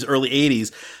 70s, early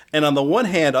 80s. And on the one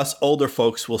hand, us older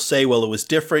folks will say, well, it was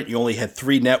different. You only had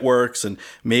 3 networks and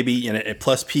maybe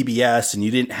plus PBS, and you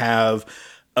didn't have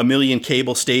a million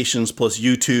cable stations plus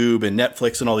YouTube and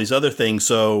Netflix and all these other things.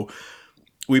 So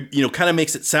we, kind of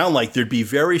makes it sound like there'd be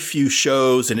very few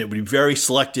shows and it would be very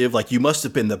selective. Like you must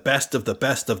have been the best of the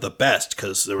best of the best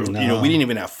because there was, we didn't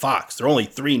even have Fox. There were only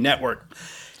 3 networks.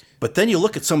 But then you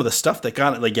look at some of the stuff that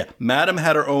got it. Like, Madam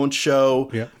had her own show.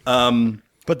 Yeah.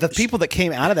 But the people that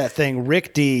came out of that thing,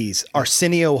 Rick Dees,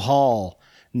 Arsenio Hall,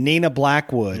 Nina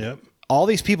Blackwood, all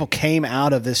these people came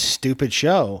out of this stupid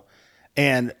show.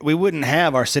 And we wouldn't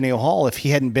have Arsenio Hall if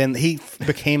he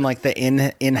became like the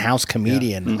in-house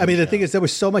comedian. Yeah. I mean, the thing is, there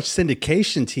was so much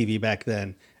syndication TV back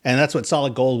then. And that's what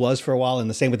Solid Gold was for a while. And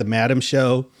the same with the Madam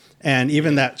show. And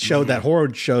even that show, that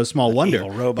horror show, Small Wonder.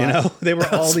 Evil Robot. They were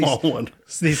all these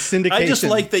syndications. I just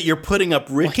like that you're putting up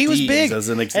Rick Dees as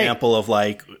an example of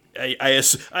like, I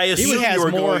assume you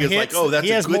were going as like, oh, that's a good thing. He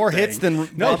has more hits than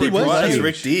he was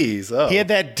Rick Dees. Oh. He had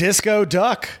that Disco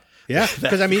Duck. Yeah,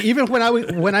 because I mean, even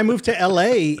when I moved to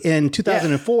LA in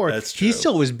 2004, he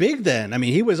still was big then. I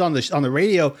mean, he was on the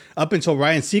radio up until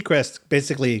Ryan Seacrest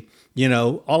basically,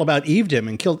 all about Eved him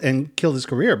and killed his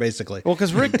career basically. Well,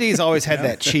 because Rick Dees always had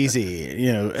that cheesy,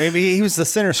 I mean, he was the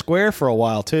center square for a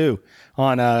while too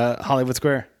on Hollywood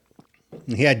Square.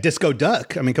 He had Disco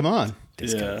Duck. I mean, come on.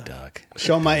 Disco Duck.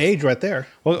 Show my age right there.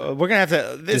 Well, we're going to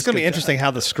have to, it's going to be interesting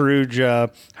how the Scrooge, how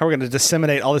we're going to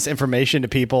disseminate all this information to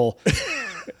people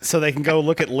so they can go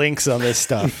look at links on this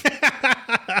stuff.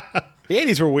 The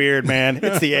 80s were weird, man.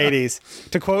 It's the 80s.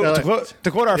 To quote our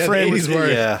friend,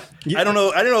 I don't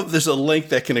know if there's a link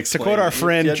that can explain. To quote our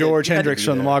friend George Hendricks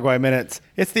from the Mogwai Minutes,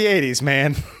 it's the 80s,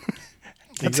 man.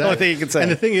 That's the only thing you can say. And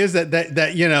the thing is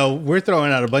that we're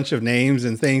throwing out a bunch of names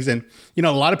and things, and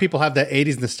a lot of people have that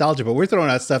 80s nostalgia, but we're throwing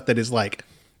out stuff that is like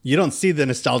you don't see the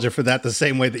nostalgia for that the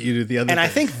same way that you do the other. And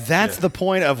things. I think that's the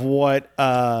point of what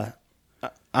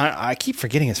I keep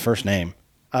forgetting his first name.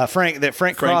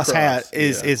 Frank Cross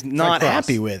is not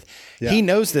happy with. Yeah. He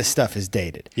knows this stuff is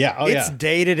dated. Yeah, it's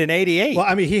dated in '88. Well,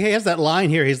 I mean, he has that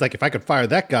line here. He's like, if I could fire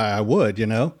that guy, I would.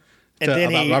 And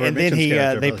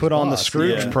then they put on the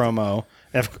Scrooge promo,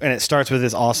 and it starts with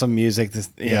this awesome music, this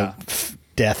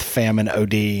death, famine,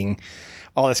 ODing,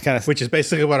 all this kind of, which is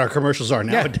basically what our commercials are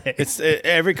nowadays. It's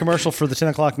every commercial for the 10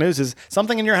 o'clock news is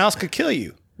something in your house could kill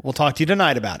you. We'll talk to you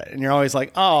tonight about it, and you're always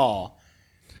like, oh.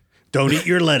 Don't eat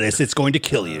your lettuce; it's going to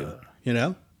kill you.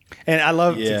 And I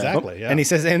love exactly. Yeah. And he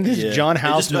says, and this is John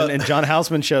Houseman, and John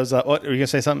Houseman shows up. What were you gonna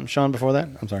say? Something, Sean? Before that,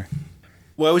 I'm sorry.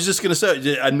 Well, I was just gonna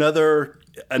say another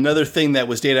thing that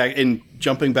was dated. In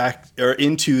jumping back or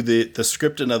into the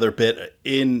script another bit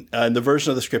in the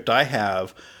version of the script I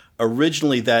have.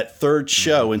 Originally, that third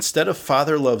show instead of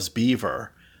Father Loves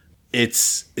Beaver,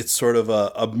 it's sort of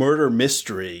a murder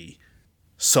mystery.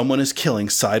 Someone is killing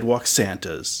sidewalk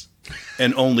Santas.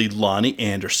 And only Lonnie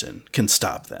Anderson can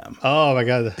stop them. Oh my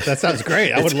God, that sounds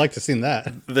great! I would like to see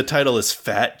that. The title is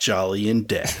 "Fat, Jolly, and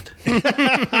Dead,"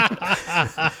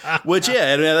 which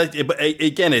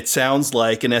again, it sounds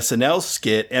like an SNL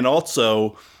skit, and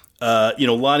also,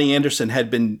 Lonnie Anderson had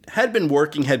been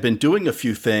doing a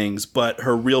few things, but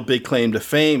her real big claim to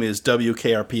fame is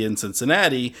WKRP in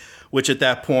Cincinnati, which at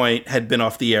that point had been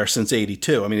off the air since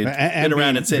 '82. I mean, it's been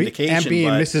around in syndication, and being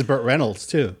Mrs. Burt Reynolds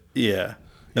too. Yeah.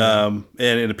 And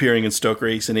appearing in Stoker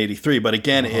Ace in '83. But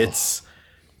again, it's,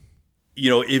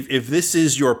 if this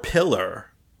is your pillar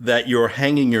that you're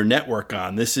hanging your network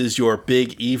on, this is your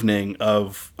big evening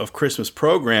of Christmas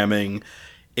programming.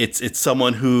 It's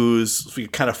someone who's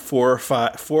kind of 4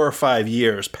 or 5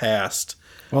 years past,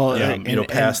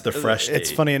 past the fresh stage.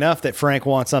 It's funny enough that Frank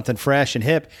wants something fresh and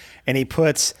hip, and he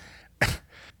puts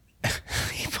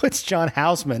John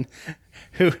Houseman,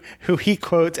 who he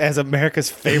quotes as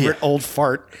America's favorite old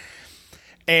fart.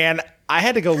 And I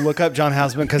had to go look up John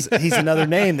Houseman because he's another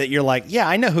name that you're like, yeah,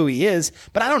 I know who he is,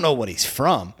 but I don't know what he's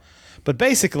from. But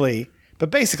basically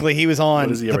he was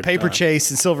on The Paper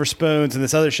Chase and Silver Spoons and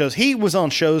this other shows. He was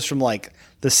on shows from like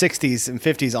the 60s and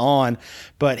 50s on,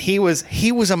 but he was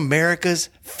America's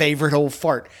favorite old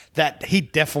fart. That he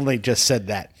definitely just said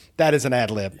that. That is an ad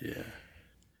lib. Yeah.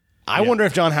 I wonder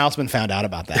if John Houseman found out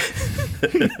about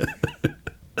that.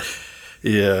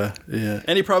 Yeah.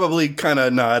 And he probably kind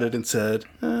of nodded and said,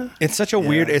 It's such a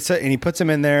weird. And he puts him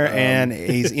in there, and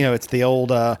he's it's the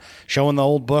old showing the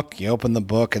old book. You open the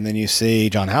book, and then you see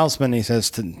John Houseman. He says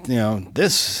to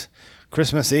this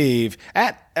Christmas Eve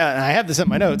at. And I have this in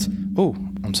my notes. Ooh,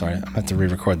 I'm sorry. I'm going to have to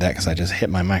re-record that because I just hit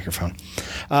my microphone.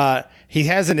 He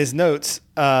has in his notes.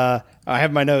 I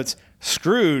have my notes.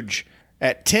 Scrooge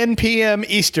at 10 p.m.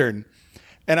 Eastern,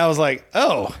 and I was like,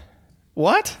 oh,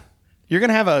 what? You're going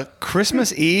to have a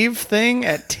Christmas Eve thing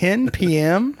at 10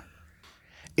 p.m.?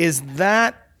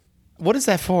 What is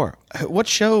that for? What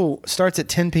show starts at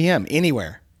 10 p.m.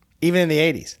 anywhere, even in the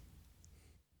 80s?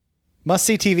 Must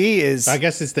See TV is... I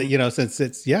guess it's since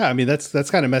it's... Yeah, I mean, that's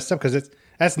kind of messed up because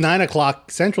that's 9 o'clock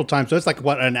Central Time. So it's like,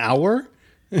 what, an hour?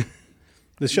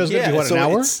 The show's going to be, an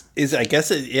hour? I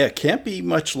guess it can't be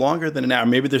much longer than an hour.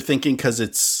 Maybe they're thinking because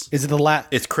it's... Is it the last...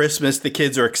 It's Christmas. The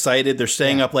kids are excited. They're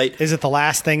staying up late. Is it the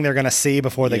last thing they're going to see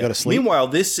before they go to sleep? Meanwhile,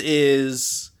 this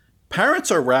is... Parents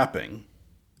are wrapping.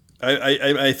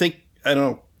 I think... I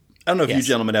don't know if you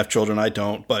gentlemen have children. I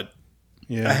don't, but...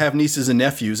 Yeah. I have nieces and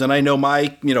nephews, and I know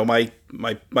my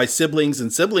siblings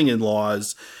and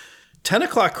sibling-in-laws, 10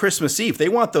 o'clock Christmas Eve, they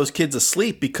want those kids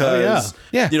asleep because,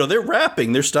 they're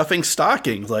wrapping, they're stuffing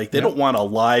stockings. Like, they don't want a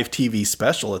live TV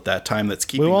special at that time that's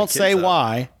keeping the kids up. We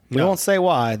won't say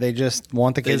why. They just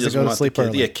want the kids to go to sleep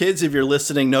early. Yeah, kids, if you're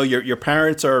listening, no, your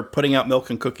parents are putting out milk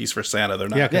and cookies for Santa. They're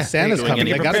not. Yeah, because Santa's coming.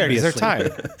 They got to be They're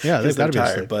tired. Yeah, they've got to be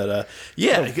tired. But,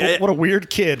 What a weird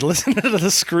kid listening to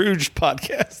the Scrooge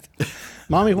podcast.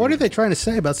 Mommy, what are they trying to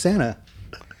say about Santa?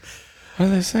 What are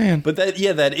they saying? But that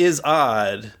is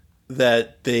odd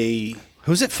that they...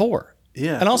 Who's it for?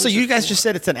 Yeah. And also, you guys just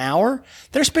said it's an hour?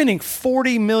 They're spending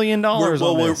 $40 million on this.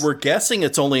 We're guessing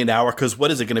it's only an hour because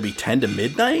what is it going to be, 10 to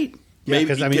midnight? Yeah,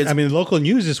 because I mean, local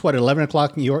news is what, 11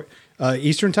 o'clock New York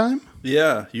Eastern time?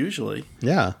 Yeah, usually.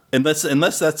 Yeah.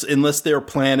 Unless they're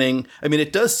planning... I mean,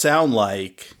 it does sound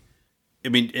like... I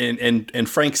mean, and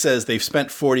Frank says they've spent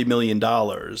 $40 million.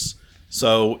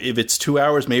 So if it's 2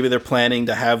 hours, maybe they're planning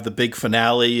to have the big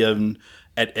finale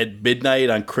at midnight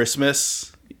on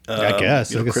Christmas. I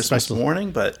guess. Christmas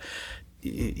morning. But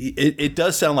it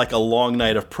does sound like a long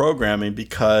night of programming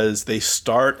because they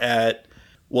start at...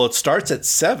 Well, it starts at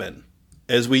 7.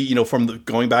 As we, from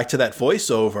going back to that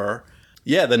voiceover.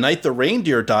 Yeah, The Night the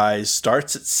Reindeer Dies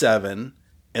starts at 7.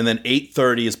 And then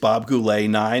 8:30 is Bob Goulet.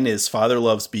 9 is Father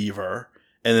Loves Beaver.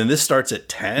 And then this starts at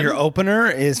 10. Your opener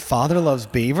is Father Loves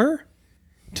Beaver?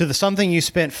 To something you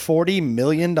spent $40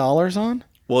 million on?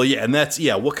 Well, yeah, and that's,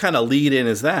 what kind of lead-in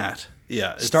is that?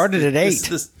 Yeah. Started at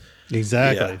 8.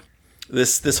 Exactly. Yeah.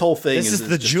 This whole thing is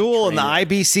the jewel in the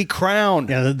IBC crown.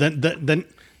 Yeah,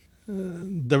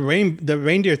 the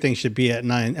reindeer thing should be at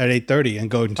 8:30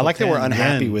 and go until I like 10, that we're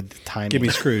unhappy with the timing. Give me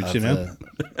Scrooge,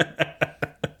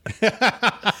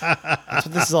 That's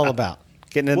what this is all about.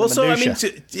 Getting into the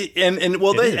minutia.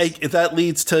 That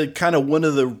leads to kind of one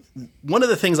of the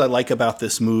things I like about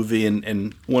this movie,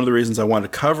 and one of the reasons I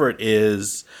wanted to cover it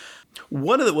is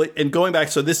going back.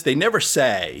 So they never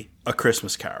say A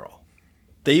Christmas Carol.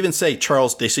 They even say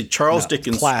Charles Dickens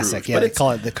classic. Scrooge, Yeah, they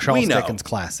call it the Charles Dickens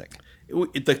classic.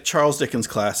 The Charles Dickens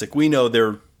classic. We know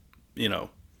they're,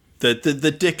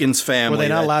 the Dickens family. Were they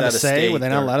not allowed to say? Were they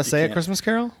not allowed to say A Christmas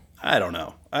Carol? I don't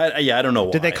know. I don't know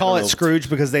why. Did they call it Scrooge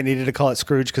because they needed to call it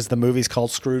Scrooge because the movie's called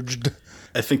Scrooged?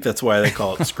 I think that's why they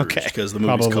call it Scrooge, because the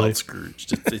movie's called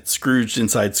Scrooged. It's Scrooged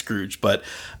inside Scrooge. But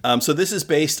so this is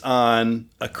based on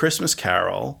A Christmas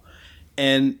Carol,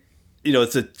 and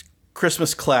it's a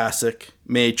Christmas classic.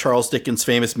 Charles Dickens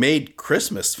made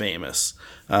Christmas famous.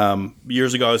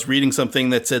 Years ago, I was reading something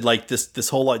that said like this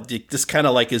kind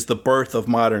of like is the birth of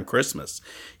modern Christmas.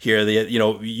 Here, it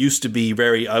used to be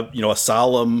very a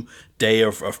solemn day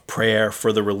of prayer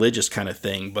for the religious kind of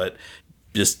thing, but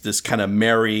just this kind of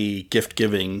merry gift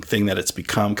giving thing that it's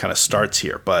become kind of starts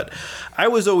here. But I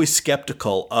was always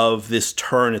skeptical of this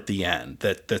turn at the end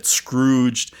that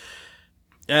Scrooged.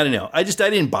 I don't know. I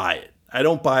didn't buy it. I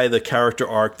don't buy the character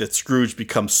arc that Scrooge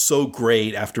becomes so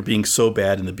great after being so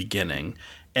bad in the beginning.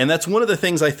 And that's one of the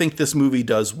things I think this movie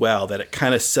does well, that it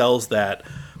kind of sells that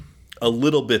a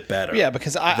little bit better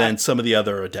than some of the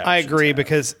other adaptations. I agree,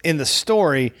 because in the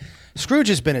story, Scrooge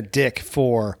has been a dick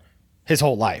for his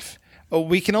whole life.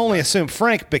 We can only assume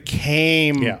Frank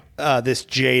became this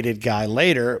jaded guy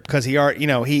later because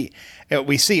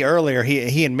we see earlier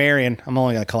he and Marion, I'm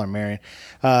only going to call her Marion,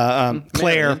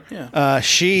 Claire,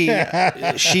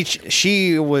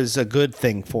 she was a good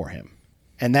thing for him.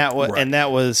 And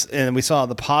and we saw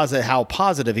how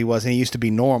positive he was, and he used to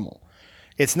be normal.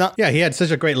 It's not. Yeah, he had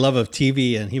such a great love of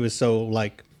TV, and he was so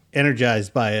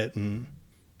energized by it, and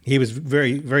he was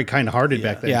very, very kind-hearted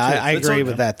back then. Yeah, too. I agree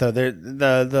with that though.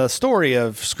 The story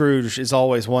of Scrooge is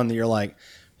always one that you're like,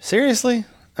 seriously?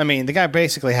 I mean, the guy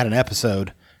basically had an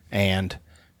episode and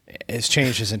has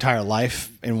changed his entire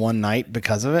life in one night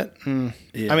because of it.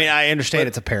 Yeah. I mean, I understand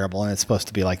it's a parable and it's supposed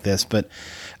to be like this, but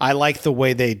I like the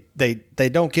way they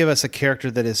don't give us a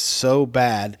character that is so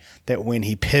bad that when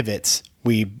he pivots,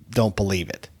 we don't believe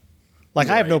it. Like,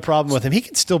 I have no problem with him. He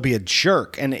can still be a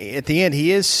jerk. And at the end,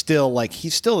 he's still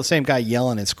the same guy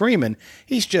yelling and screaming.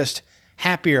 He's just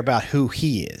happier about who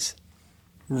he is.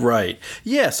 Right.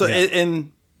 Yeah. So,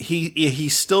 and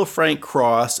he's still Frank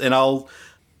Cross. And I'll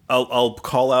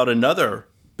call out another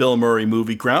Bill Murray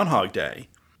movie, Groundhog Day.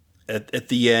 At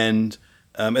the end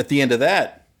of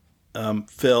that,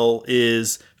 Phil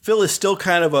is still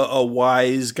kind of a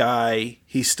wise guy.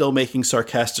 He's still making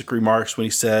sarcastic remarks when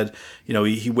he said,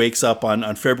 he wakes up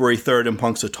on February 3rd in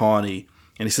Punxsutawney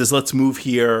and he says, let's move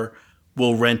here.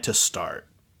 We'll rent to start.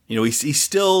 He's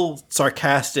still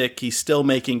sarcastic. He's still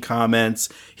making comments.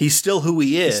 He's still who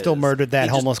he is. He still murdered that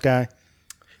homeless guy.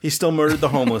 He still murdered the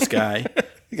homeless guy.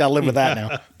 You got to live with that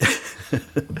now.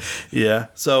 Yeah.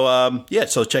 So,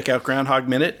 so check out Groundhog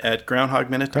Minute at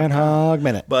groundhogminute.com. Groundhog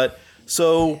Minute. But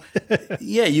so,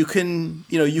 yeah, you can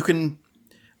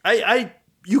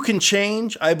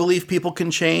change. I believe people can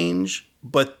change,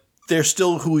 but they're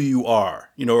still who you are,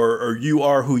 or you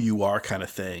are who you are kind of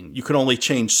thing. You can only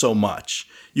change so much.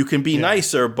 You can be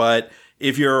nicer, but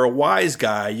if you're a wise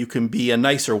guy, you can be a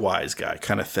nicer wise guy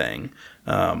kind of thing.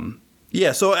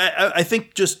 So I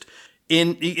think just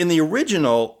in the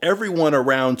original, everyone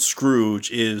around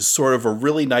Scrooge is sort of a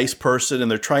really nice person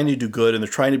and they're trying to do good and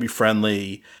they're trying to be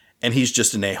friendly. And he's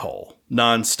just an a-hole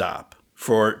nonstop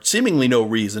for seemingly no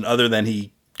reason other than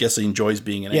he enjoys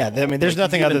being an a-hole. Yeah, I mean, there's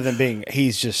nothing other than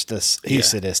he's just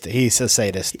sadistic. He's a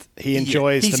sadist. He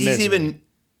enjoys the misery. He's even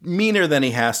meaner than he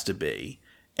has to be.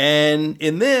 And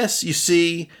in this, you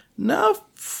see,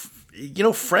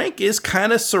 Frank is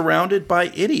kind of surrounded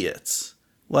by idiots.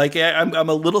 Like, I'm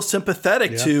a little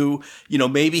sympathetic to,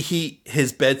 maybe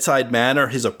his bedside manner,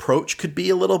 his approach could be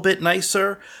a little bit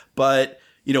nicer, but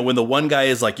when the one guy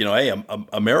is like, hey,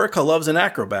 America loves an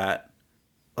acrobat,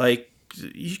 like,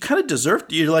 you kind of deserve,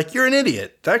 you're an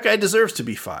idiot. That guy deserves to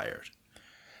be fired.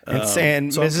 And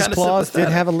Mrs. Claus did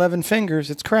have 11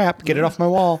 fingers. It's crap. Get it off my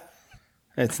wall.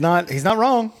 He's not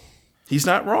wrong. He's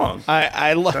not wrong.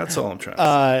 That's all I'm trying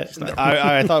to say.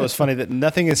 I thought it was funny that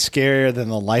nothing is scarier than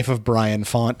the Life of Brian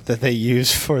font that they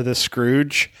use for the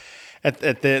Scrooge at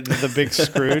the big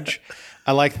Scrooge.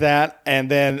 I like that.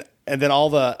 And then all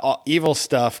the evil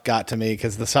stuff got to me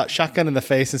because the shotgun in the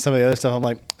face and some of the other stuff, I'm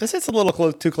like, this hits a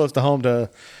little too close to home to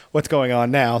what's going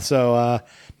on now. So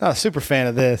not a super fan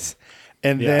of this.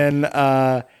 And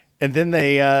then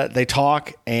they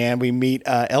talk and we meet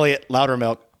Elliot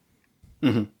Loudermilk,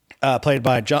 played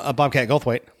by Bobcat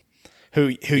Goldthwait, who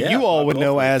you all would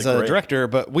know as a director,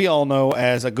 but we all know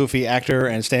as a goofy actor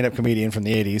and stand-up comedian from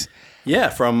the 80s. Yeah,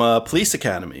 from Police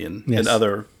Academy and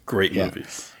other great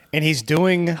movies. And he's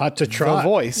doing Hot to Trot. the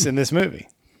voice in this movie.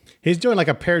 He's doing like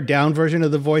a pared down version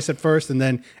of the voice at first, and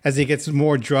then as he gets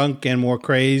more drunk and more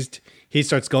crazed, he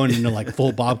starts going into like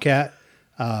full Bobcat.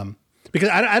 Because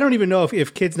I don't even know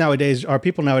if kids nowadays or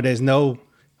people nowadays know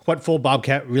what full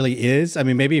Bobcat really is. I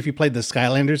mean, maybe if you played the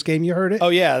Skylanders game, you heard it. Oh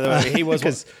yeah, he was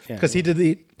because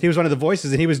he was one of the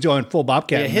voices and he was doing full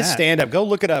Bobcat. Yeah, his stand-up. Go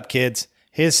look it up, kids.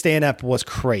 His stand-up was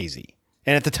crazy,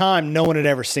 and at the time, no one had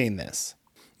ever seen this.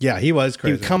 Yeah, he was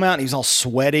crazy. He would come out and he was all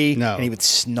sweaty and he would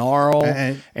snarl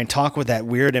and talk with that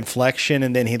weird inflection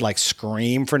and then he'd like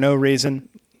scream for no reason.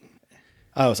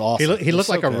 Oh, it was awesome. He looked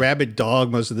like a rabid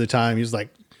dog most of the time. He was like,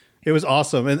 it was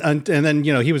awesome. And then,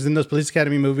 he was in those Police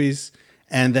Academy movies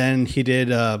and then he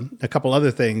did a couple other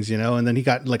things, and then he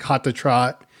got like Hot to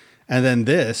Trot. And then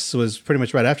this was pretty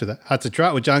much right after that. Hot to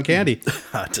Trot with John Candy.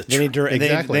 Hot to Trot.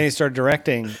 Then he started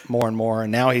directing more and more.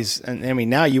 And now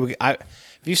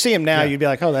if you see him now, you'd be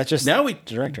like, "Oh, that's just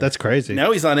director." That's crazy.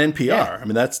 Now he's on NPR. Yeah. I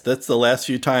mean, that's the last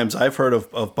few times I've heard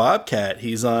of Bobcat.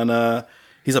 He's on.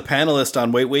 He's a panelist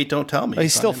on Wait, Don't Tell Me. But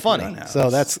he's still funny, so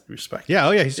that's respect.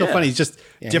 Yeah, he's still funny. He's just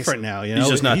different now. He's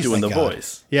just not doing the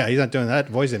voice. Yeah, he's not doing that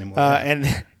voice anymore. And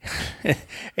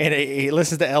he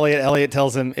listens to Elliot. Elliot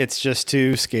tells him it's just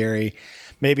too scary.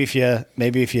 Maybe if you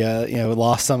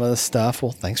lost some of the stuff.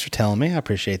 Well, thanks for telling me. I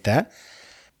appreciate that.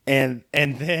 And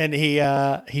then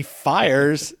he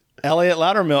fires Elliot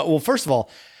Loudermilk. Well, first of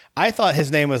all, I thought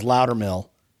his name was Loudermill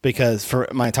because for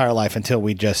my entire life until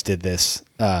we just did this,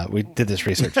 we did this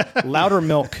research.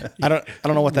 Loudermilk. I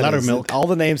don't know what that is. All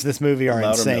the names in this movie are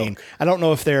insane. I don't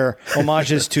know if they're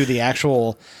homages to the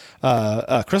actual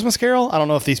Christmas Carol. I don't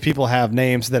know if these people have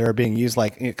names that are being used,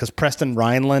 like, because Preston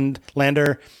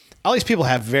Rhinelander, all these people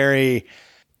have very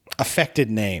affected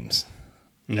names.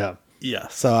 Yeah. Yeah.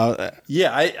 So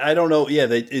Yeah, I don't know. Yeah,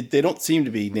 they don't seem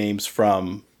to be names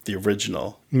from the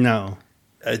original. No.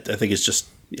 I think it's just,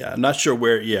 I'm not sure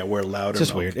where Loudermilk it's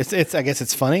just weird. It's I guess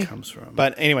it's funny. comes from.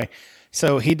 But anyway,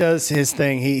 so he does his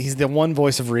thing. He's the one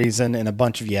voice of reason in a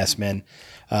bunch of yes men.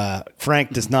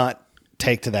 Frank does not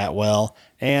take to that well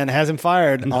and has him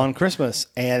fired on Christmas.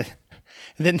 And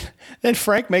then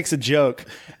Frank makes a joke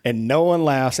and no one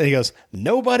laughs. And he goes,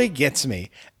 "Nobody gets me."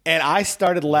 And I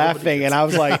started laughing and I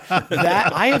was like,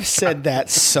 "That I have said that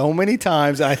so many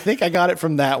times. And I think I got it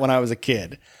from that when I was a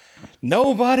kid.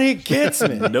 Nobody gets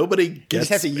me. Nobody You gets just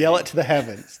have to yell it to the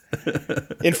heavens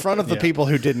in front of the people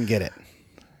who didn't get it."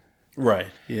 Right.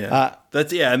 Yeah.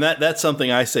 That's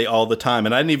something I say all the time,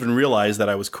 and I didn't even realize that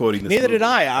I was quoting this. Neither movie. did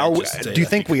I. just say Do you that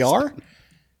think we because- are?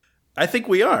 I think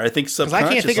we are. I think Because subconsciously.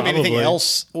 I can't think of anything Probably.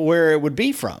 else where it would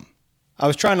be from. I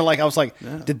was trying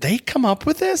to did they come up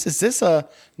with this? Is this a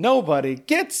nobody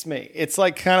gets me? It's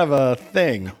like kind of a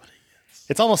thing.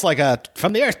 It's almost like a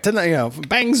from the earth to the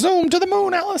bang zoom to the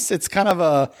moon, Alice. It's kind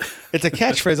of it's a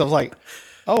catchphrase. I was like,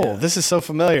 oh, this is so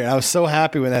familiar. And I was so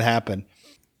happy when that happened.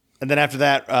 And then after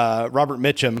that, Robert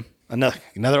Mitchum,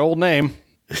 another old name,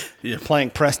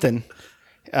 playing Preston,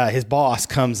 his boss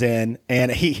comes in,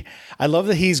 and I love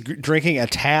that he's drinking a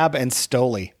Tab and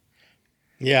Stoli.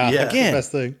 Yeah. Yeah. That's the Again.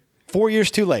 best thing. 4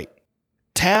 years too late.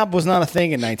 Tab was not a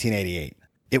thing in 1988.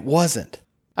 It wasn't.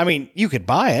 I mean, you could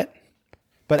buy it,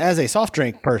 but as a soft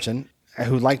drink person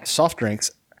who liked soft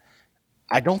drinks,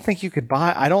 I don't think you could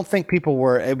buy. I don't think people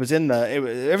were. Everything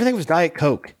was Diet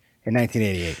Coke in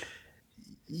 1988.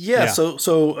 Yeah.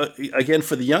 So again,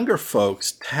 for the younger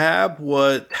folks, Tab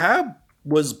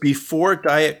was before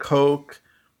Diet Coke,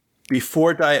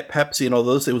 before Diet Pepsi, and all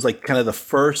those. It was like kind of the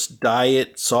first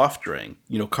diet soft drink.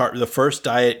 The first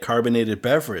diet carbonated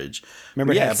beverage.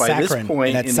 Remember, yeah. it had By saccharin, this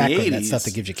point and in that the saccharin, that 80s, stuff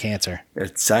that gives you cancer.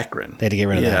 it's saccharin. They had to get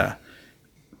rid of that.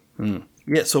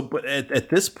 Yeah. So, but at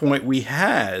this point, we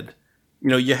had,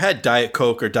 you had Diet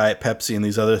Coke or Diet Pepsi and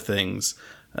these other things.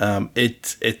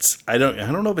 It's I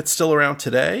don't know if it's still around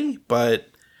today, but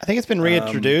I think it's been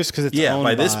reintroduced because it's owned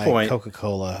by this point,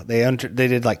 Coca-Cola. They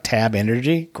did like Tab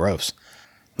Energy. Gross.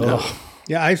 Ugh.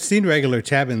 Yeah, I've seen regular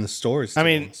Tab in the stores. I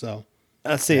mean, so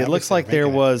Let's see. It looks like there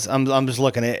was. I'm just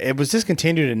looking at it. It was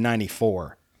discontinued in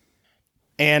 '94,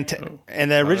 and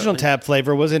the original Tab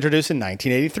flavor was introduced in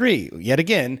 1983. Yet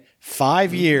again,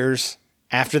 5 years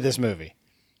after this movie,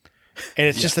 and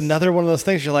it's just another one of those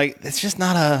things. You're like, it's just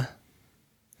not a.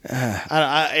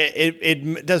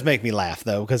 It does make me laugh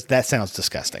though because that sounds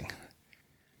disgusting.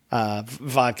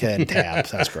 Vodka and Tab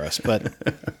sounds gross, but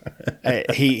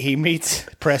he meets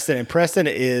Preston, and Preston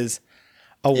is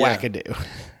a wackadoo.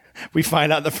 We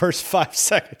find out in the first 5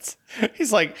 seconds.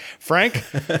 He's like, "Frank,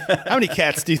 how many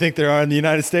cats do you think there are in the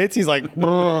United States?" He's like,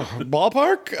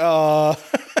 "Ballpark."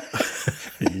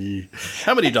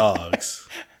 How many dogs?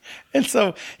 And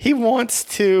so he wants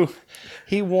to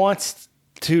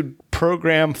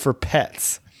program for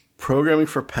pets. Programming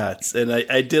for pets. And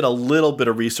I did a little bit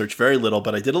of research, very little,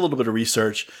 but I did a little bit of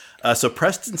research. So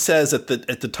Preston says at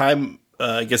the time,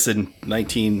 I guess in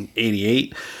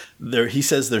 1988, he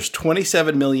says there's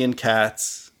 27 million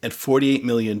cats and 48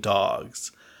 million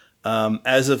dogs.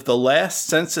 As of the last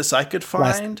census I could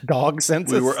find, Last dog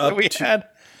census we were up we to- had.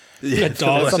 yeah,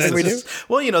 dog something we do?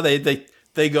 Well,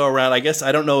 they go around. I guess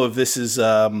I don't know if this is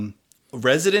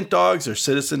resident dogs or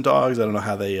citizen dogs. I don't know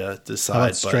how they decide. How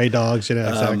about stray dogs?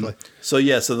 Exactly. So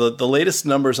the latest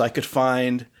numbers I could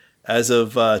find as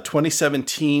of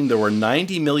 2017, there were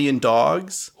 90 million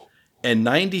dogs and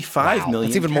 95 million.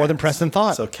 That's even more than cats. Preston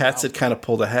thought. So cats had kind of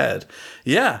pulled ahead.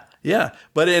 Yeah.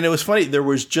 But it was funny. There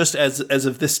was just as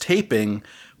of this taping,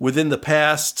 within the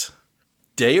past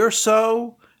day or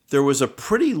so, there was a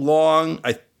pretty long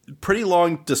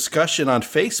discussion on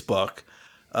Facebook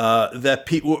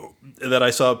that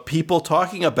I saw people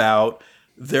talking about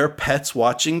their pets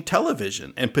watching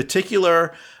television. In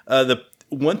particular, the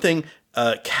one thing,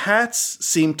 cats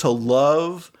seem to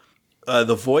love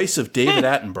the voice of David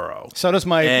Attenborough. So does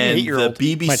my And 8-year-old,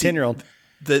 the BBC, my 10-year-old.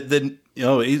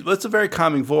 It's a very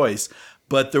calming voice.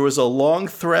 But there was a long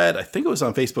thread, I think it was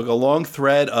on Facebook, a long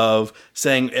thread of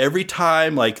saying every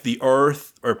time like the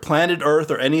Earth or Planet Earth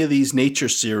or any of these nature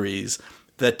series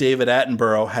that David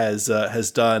Attenborough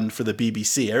has done for the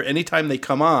BBC, anytime they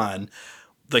come on,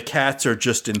 the cats are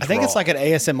just enthralled. I think it's like an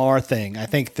ASMR thing. I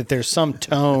think that there's some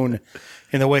tone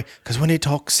in the way, because when he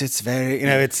talks, it's very,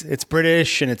 it's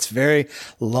British and it's very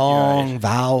long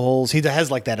vowels. He has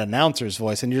like that announcer's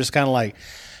voice, and you're just kind of like,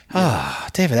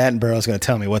 David Attenborough's going to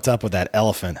tell me what's up with that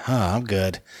elephant. I'm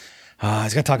good.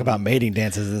 He's going to talk about mating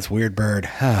dances with this weird bird.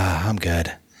 I'm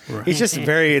good. Right. He's just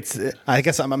I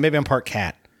guess maybe I'm part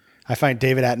cat. I find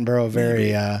David Attenborough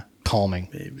very calming.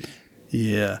 Maybe.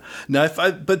 Yeah. Now,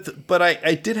 but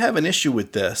I did have an issue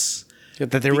with this.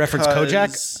 That they reference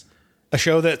Kojak? A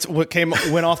show that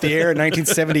went off the air in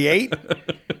 1978?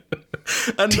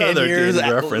 Another dated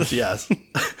reference, yes.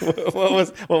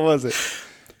 What was it?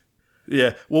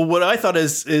 Yeah. Well, what I thought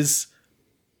is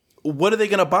what are they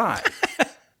going to buy?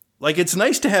 Like, it's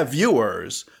nice to have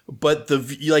viewers, but the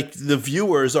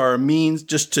viewers are a means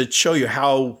just to show you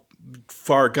how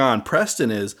far gone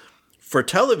Preston is. For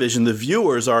television, the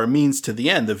viewers are a means to the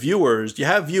end. You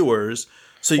have viewers,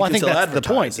 so you can sell advertising. I think that's the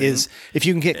point, is if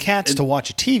you can get cats to watch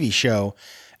a TV show,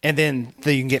 and then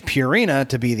you can get Purina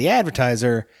to be the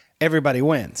advertiser, everybody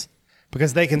wins.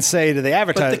 Because they can say to the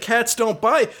advertiser... But the cats don't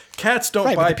buy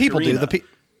buy but the people Purina. Do.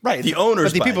 Right. The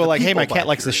owners But the people are like, hey, my cat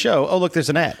likes Purina. the show. Oh, look, there's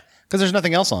an ad. Because there's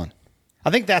nothing else on.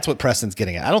 I think that's what Preston's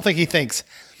getting at. I don't think he thinks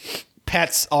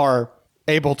pets are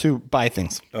able to buy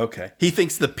things. Okay. He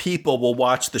thinks the people will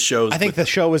watch the shows. I think the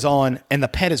show is on and the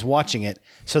pet is watching it.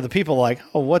 So the people are like,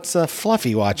 oh, what's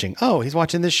Fluffy watching? Oh, he's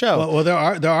watching this show. Well,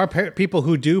 there are people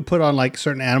who do put on like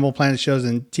certain Animal Planet shows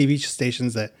and TV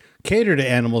stations that cater to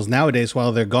animals nowadays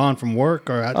while they're gone from work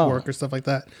or at work or stuff like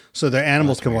that. So their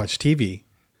animals can watch TV.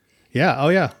 Yeah. Oh,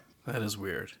 yeah. That is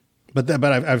weird. But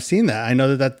I've seen that. I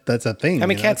know that's a thing. I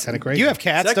mean, cats. Kind of crazy. You have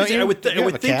cats, don't you? I would you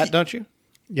have a think cat, don't you?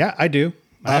 Yeah, I do.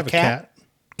 I have a cat.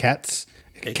 Cats.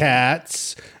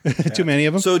 Too many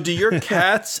of them. So, do your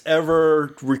cats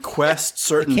ever request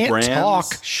certain Can't brands?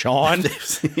 talk, Sean.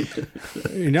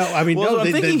 No, I mean, Well, no,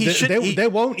 I'm thinking they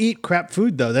won't eat crap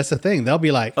food though. That's the thing. They'll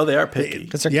be like, Oh, they are picky.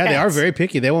 yeah, they are very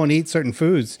picky. They won't eat certain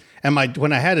foods. And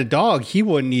when I had a dog, he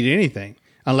wouldn't eat anything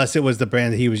unless it was the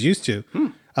brand that he was used to.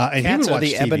 And Cats he would are watch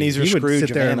the TV. Ebenezer He would Scrooge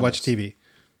sit of there and animals. watch TV.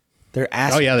 They're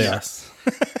asking. Oh yeah, they are. Yes.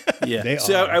 Yeah. They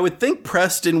So are. I would think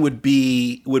Preston would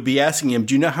be asking him,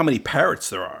 do you know how many parrots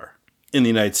there are in the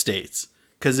United States?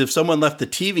 Because if someone left the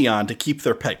TV on to keep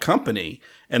their pet company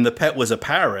and the pet was a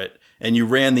parrot and you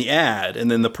ran the ad and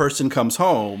then the person comes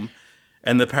home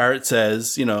and the parrot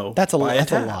says, That's a buy lot.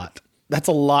 That's a tab. lot. That's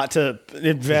a lot to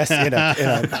invest in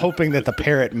hoping that the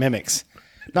parrot mimics.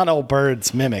 Not all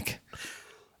birds mimic.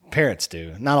 Parrots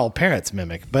do. Not all parrots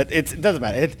mimic, but it doesn't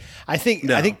matter. I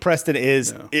think Preston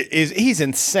is he's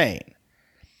insane.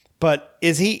 But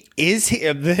is he?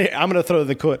 I'm going to throw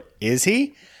the quote. Is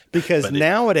he? Because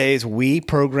nowadays we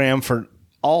program for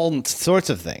all sorts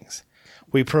of things.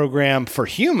 We program for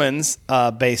humans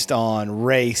based on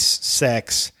race,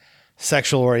 sex,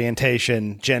 sexual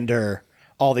orientation, gender,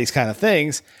 all these kind of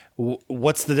things.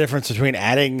 What's the difference between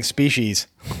adding species?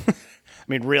 I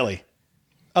mean, really?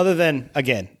 Other than,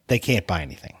 again, they can't buy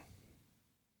anything.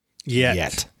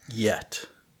 Yet. Yeah,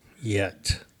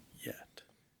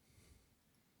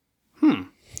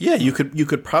 you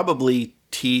could probably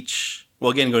teach.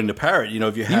 Well, again, going to parrot,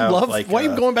 if you have why are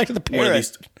you going back to the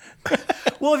parrot?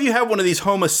 Well, if you have one of these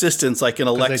home assistants like an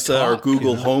Alexa or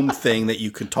Google Home thing that you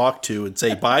could talk to and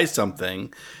say buy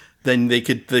something, then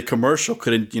the commercial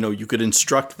could you could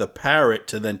instruct the parrot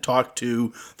to then talk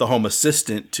to the home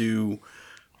assistant to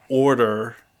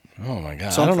order. Oh my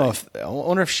god! Something. I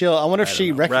wonder if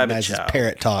she recognizes chow.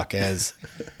 parrot talk as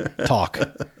talk.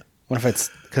 What if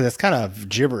it's because it's kind of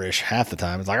gibberish half the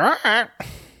time? It's like,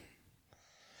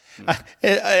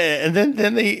 and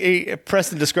then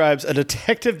Preston describes a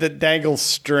detective that dangles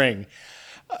string.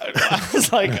 I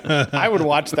was like, I would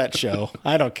watch that show.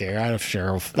 I don't care. I'm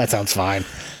sure that sounds fine.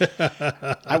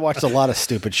 I watched a lot of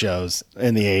stupid shows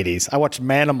in the 80s. I watched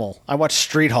Manimal. I watched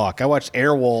Street Hawk. I watched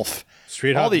Airwolf.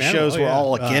 All these shows were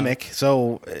all a gimmick.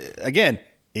 So, again,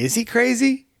 is he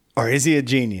crazy or is he a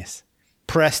genius?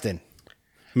 Preston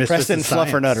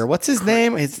Fluffernutter. What's his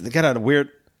name? He's got a weird...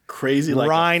 Crazy like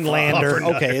Rhinelander.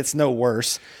 Okay, it's no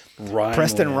worse.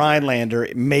 Preston Rhinelander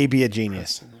may be a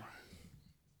genius.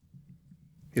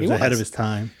 He was ahead of his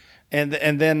time. And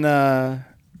then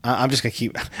I'm just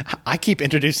gonna keep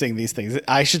introducing these things.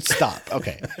 I should stop.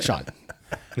 Okay, Sean.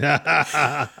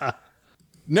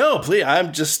 No, please.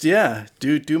 I'm just do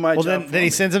my job. Well, then he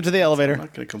sends him to the elevator. I'm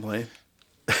not gonna complain.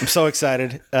 I'm so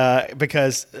excited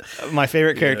because my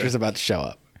favorite character is about to show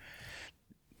up.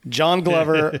 John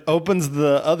Glover opens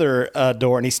the other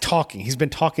door and he's talking. He's been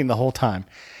talking the whole time.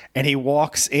 And he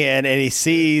walks in and he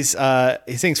sees,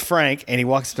 he sees Frank and he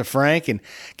walks up to Frank and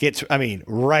gets,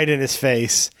 right in his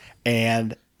face.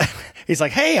 And he's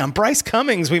like, hey, I'm Bryce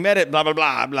Cummings. We met at blah, blah,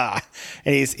 blah, blah.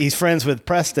 And he's friends with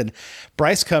Preston.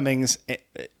 Bryce Cummings,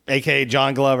 a.k.a.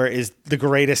 John Glover, is the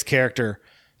greatest character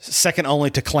second only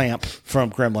to Clamp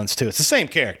from Gremlins 2. It's the same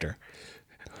character.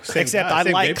 Except I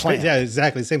like Clamp. Yeah,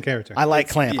 exactly. Same character. I like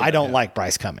Clamp. Yeah, I don't yeah. like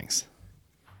Bryce Cummings.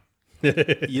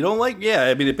 You don't like? Yeah,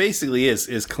 I mean, it basically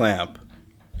is Clamp.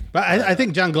 But I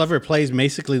think John Glover plays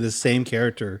basically the same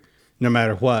character no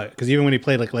matter what. Because even when he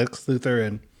played like Lex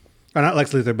Luthor or not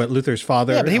Lex Luthor, but Luthor's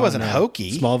father. Yeah, but he on, wasn't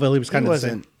hokey. Smallville, he was kind of the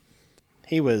same.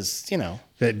 He was, you know.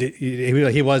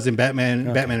 He was in Batman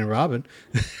and Robin.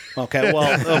 Okay,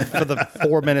 well, for the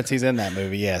 4 minutes he's in that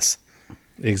movie, yes.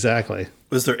 Exactly.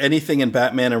 Was there anything in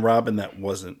Batman and Robin that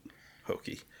wasn't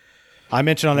hokey? I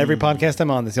mention on every podcast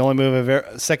I'm on. It's the only movie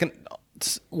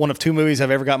one of two movies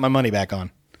I've ever got my money back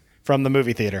on from the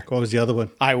movie theater. What was the other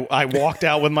one? I walked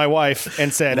out with my wife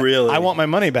and said, Really? I want my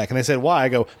money back. And they said, why? I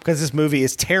go, because this movie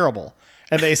is terrible.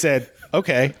 And they said,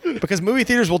 okay, because movie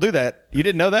theaters will do that. You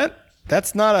didn't know that?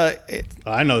 That's not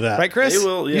I know that. right, Chris? They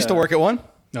will, You used to yeah. work at one?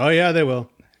 Oh yeah, they will.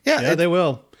 Yeah, they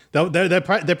will.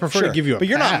 They prefer to give you a but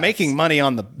you're not pass. making money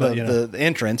on the you know. the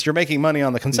entrance. You're making money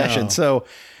on the concession. No. So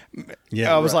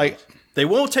Yeah, I was right. like, They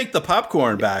won't take the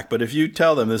popcorn back, but if you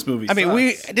tell them this movie, I mean,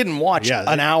 we sucks, didn't watch Yeah,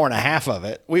 an hour and a half of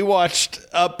it. We watched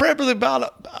probably about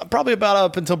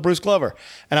up until Bruce Glover,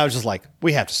 and I was just like,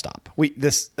 we have to stop.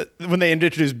 When they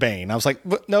introduced Bane, I was like,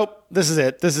 nope, this is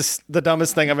it. This is the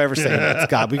dumbest thing I've ever seen.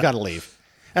 God, we got to leave.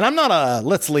 And I'm not a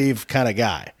let's leave kind of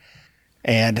guy.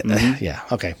 And yeah,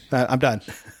 okay, I'm done.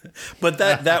 but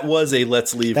that was a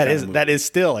let's leave. That kind is of movie. that is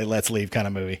still a let's leave kind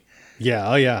of movie.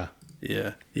 Yeah. Oh yeah.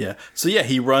 Yeah. So yeah,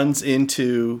 Frank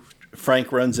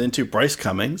runs into Bryce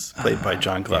Cummings, played by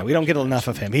John Glover. Yeah, we don't get enough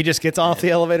of him. He just gets off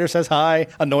the elevator, says hi,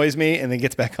 annoys me, and then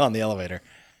gets back on the elevator.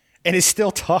 And he's still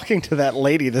talking to that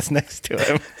lady that's next to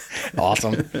him.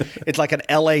 Awesome. It's like an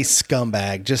LA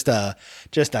scumbag, just a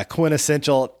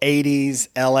quintessential 80s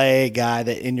LA guy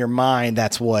that in your mind,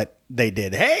 that's what they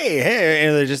did. Hey,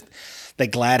 and they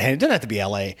glad hand. It doesn't have to be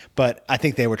LA, but I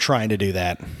think they were trying to do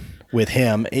that with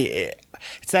him.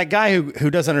 It's that guy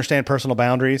who doesn't understand personal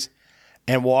boundaries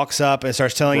and walks up and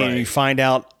starts telling you, and you find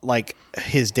out like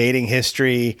his dating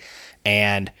history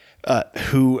and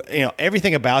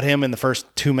everything about him in the first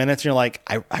 2 minutes. And you're like,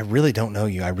 I really don't know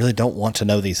you. I really don't want to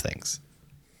know these things.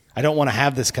 I don't want to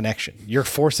have this connection. You're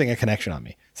forcing a connection on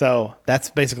me. So that's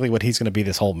basically what he's going to be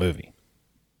this whole movie.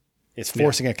 It's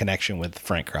forcing a connection with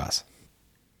Frank Cross.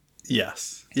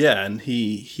 Yes. Yeah, and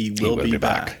he will be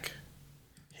back.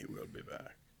 He will be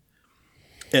back.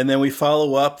 And then we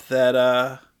follow up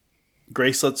that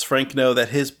Grace lets Frank know that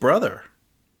his brother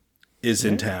is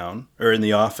in town or in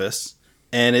the office,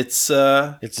 and it's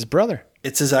It's his brother.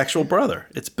 it's his actual brother.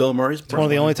 It's Bill Murray's brother. One of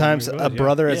the only times a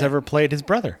brother has ever played his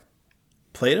brother.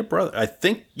 Played a brother. I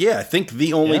think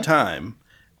the only time.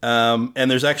 And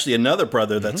there's actually another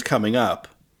brother that's coming up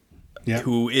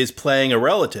who is playing a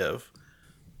relative,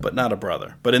 but not a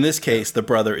brother. But in this case, the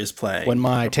brother is playing. When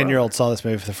my 10-year-old saw this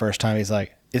movie for the first time, he's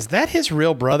like, is that his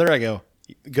real brother? I go,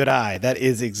 good eye. That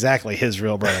is exactly his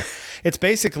real brother. It's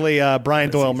basically Brian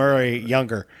Doyle Murray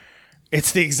younger.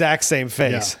 It's the exact same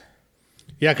face.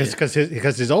 Yeah, because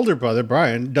his older brother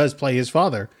Brian does play his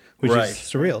father, which Right. is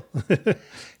surreal.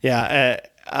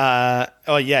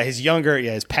 His younger,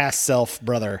 his past self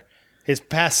brother, his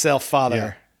past self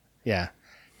father. Yeah,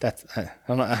 that's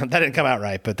I'm not, that didn't come out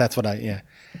right, but that's what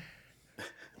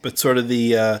But sort of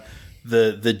the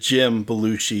Jim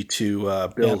Belushi to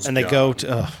Bill's. and they John. go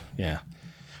to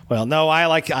Well, no, I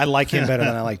like him better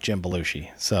than I like Jim Belushi.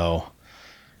 So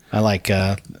I like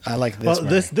this. Well,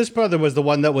 Murray. this brother was the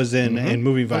one that was in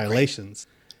Movie Violations,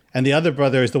 and the other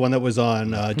brother is the one that was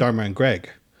on Dharma and Greg.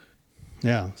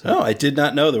 Yeah. So, Oh, I did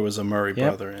not know there was a Murray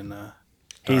brother in.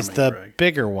 He's Dharma the and Greg.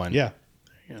 bigger one. yeah.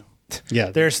 Yeah. Yeah.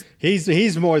 There's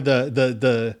he's more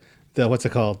the what's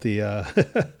it called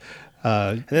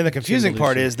and then the confusing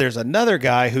part is there's another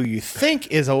guy who you think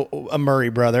is a Murray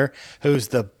brother, who's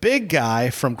the big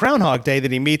guy from Groundhog Day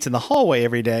that he meets in the hallway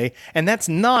every day, and that's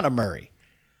not a Murray.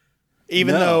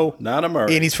 Even No, though not a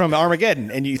Murray. and he's from Armageddon,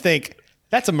 and you think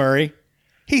that's a Murray.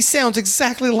 He sounds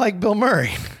exactly like Bill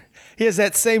Murray. He has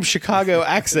that same Chicago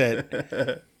accent,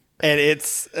 and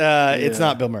it's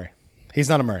not Bill Murray. He's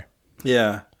not a Murray.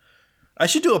 Yeah. I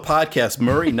should do a podcast,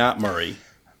 Murray, not Murray.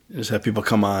 Just have people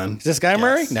come on. Is this guy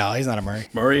Murray? Yes. No, he's not a Murray.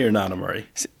 Murray or not a Murray?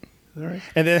 And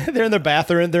then they're in their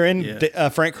bathroom. They're in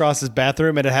Frank Cross's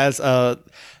bathroom, and it has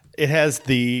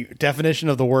the definition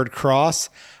of the word cross,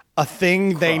 a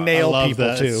thing they nail I love people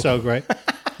that. to. It's so great.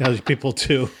 People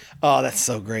too. Oh, that's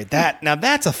so great.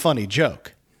 That's a funny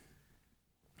joke.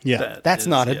 Yeah. That's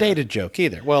not a dated joke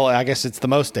either. Well, I guess it's the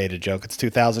most dated joke. It's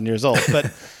 2,000 years old, but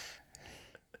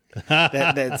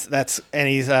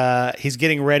And he's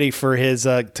getting ready for his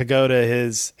to go to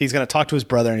his. He's going to talk to his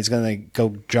brother, and he's going to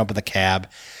go jump in the cab,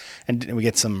 and we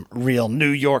get some real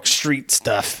New York street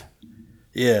stuff.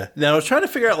 Yeah. Now I was trying to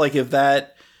figure out like if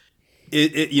that,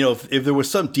 if there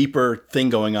was some deeper thing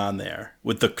going on there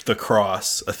with the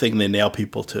cross, a thing they nail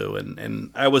people to,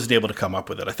 and I wasn't able to come up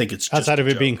with it. I think it's just Outside of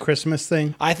it being Christmas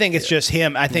thing. I think it's just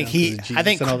him. I think I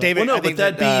think David. Well, no, I think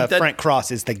but that Frank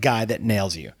Cross is the guy that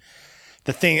nails you.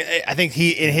 The thing. I think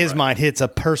he in his mind it's a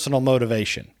personal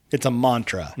motivation. It's a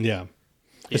mantra. Yeah.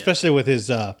 Especially with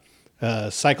his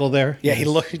cycle there. Yeah,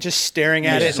 he's just staring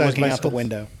at it and looking out the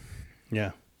window.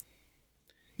 Yeah.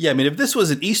 Yeah, I mean, if this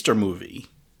was an Easter movie,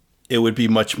 it would be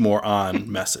much more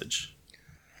on message.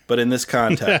 But in this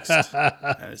context,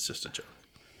 it's just a joke.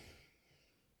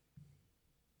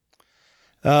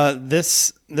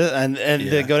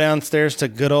 They go downstairs to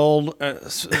good old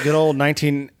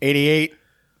 1988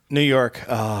 New York.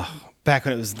 Back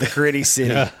when it was the gritty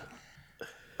city.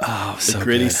 Oh, so the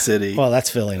gritty good. city. Well,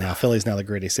 that's Philly now. Philly's now the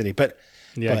gritty city, but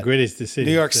Gritty's the city.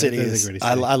 New York City is.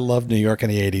 I love New York in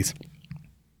the 80s.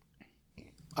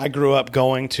 I grew up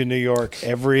going to New York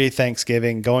every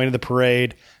Thanksgiving, going to the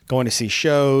parade, going to see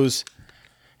shows,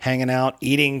 hanging out,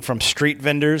 eating from street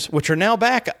vendors, which are now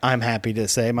back, I'm happy to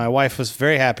say. My wife was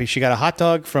very happy. She got a hot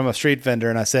dog from a street vendor,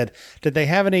 and I said, did they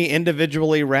have any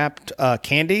individually wrapped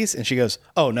candies? And she goes,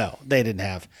 oh, no, they didn't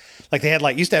have. Like, they had,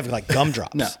 used to have,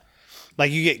 gumdrops. No.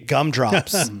 Like, you get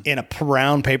gumdrops in a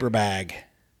brown paper bag.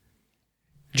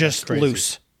 Just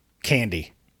loose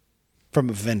candy from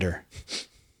a vendor.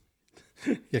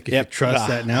 Yeah, you trust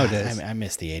that nowadays. I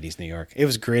miss the 80s New York. It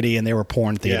was gritty and there were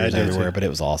porn theaters everywhere, but it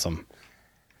was awesome.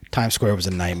 Times Square was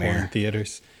a nightmare. Porn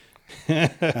theaters.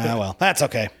 Well, that's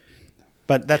okay.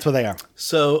 But that's what they are.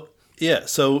 So, yeah.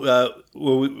 So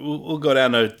we'll go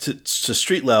down to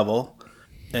street level,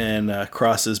 and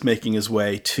Cross is making his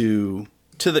way to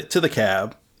the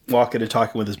cab, walking and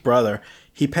talking with his brother.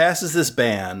 He passes this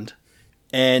band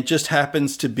and just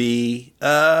happens to be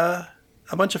a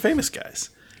bunch of famous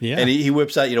guys. Yeah. And he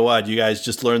whips out, what, you guys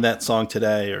just learned that song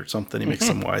today or something. He makes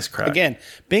some wisecrack. Again,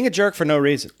 being a jerk for no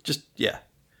reason. Just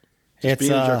it's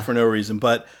being a jerk for no reason.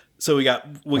 But so we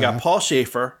got Paul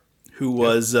Schaefer, who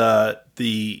was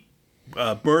the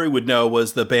Murray would know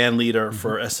was the band leader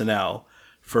for SNL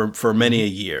for many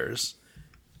years.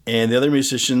 And the other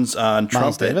musicians on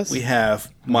trumpet, we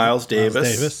have Miles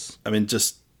Davis. I mean,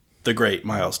 just the great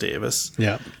Miles Davis.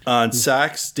 Yeah. On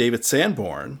sax, David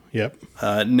Sanborn. Yep.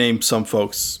 Name some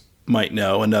folks might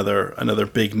know, another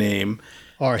big name.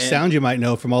 Or sound you might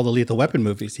know from all the Lethal Weapon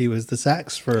movies. He was the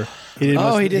sax for. He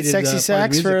did sexy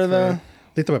sax for the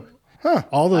Lethal Weapon. Huh.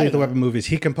 All the Lethal Weapon movies.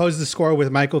 He composed the score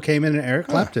with Michael Kamen and Eric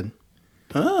Clapton.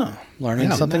 Oh, learning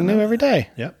something new every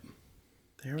day. Yep.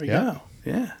 There we go.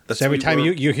 Yeah. So every time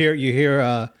you hear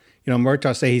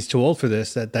Murtaugh say he's too old for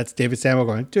this, that's David Sanborn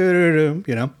going doo-doo-doo,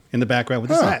 in the background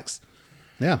with the sax.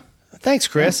 Yeah. Thanks,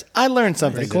 Chris. I learned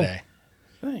something today.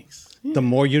 Thanks. Yeah. The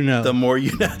more you know. The more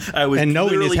you know. I was and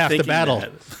knowing is half the thinking battle.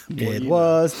 It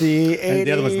was the 80s. And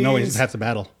the other one's knowing is half the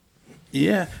battle.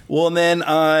 Yeah. Well, and then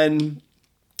on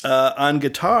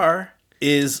guitar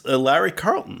is Larry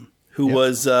Carlton, who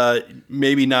was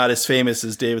maybe not as famous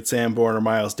as David Sanborn or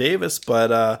Miles Davis,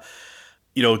 but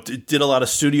did a lot of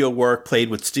studio work, played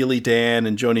with Steely Dan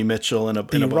and Joni Mitchell and a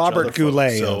bunch Robert of other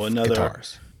Goulet folks. So of another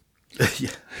guitars. yeah,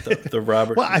 the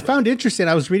Robert. Well, I found interesting.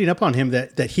 I was reading up on him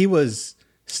that he was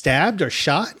stabbed or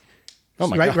shot. Oh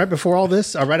my God. Right before all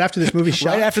this, or right after this movie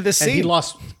shot. Right after this and scene. he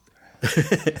lost.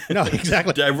 No,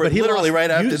 exactly. But literally right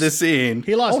after this scene.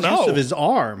 He lost use of his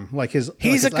arm,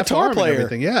 He's a guitar player.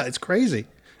 Everything. Yeah, it's crazy.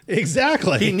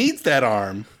 Exactly. He needs that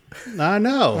arm. I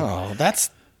know. Oh, that's.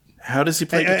 How does he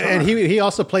play guitar? And he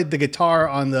also played the guitar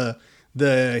on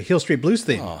the Hill Street Blues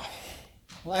theme. Oh,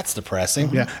 well, that's depressing.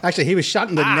 Yeah, actually, he was shot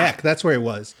in the neck. That's where he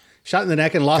was. Shot in the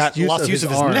neck and lost use of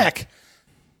his arm. neck.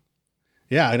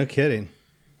 Yeah, no kidding.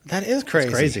 That is crazy.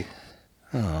 It's crazy.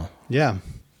 Oh, yeah.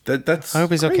 That's. I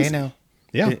hope he's crazy. okay now.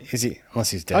 Yeah. Is he?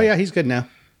 Unless he's dead. Oh yeah, he's good now.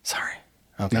 Sorry.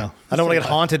 Okay. No, I don't want to get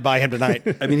haunted by him tonight.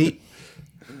 I mean, he.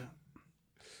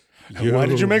 Why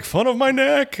did you make fun of my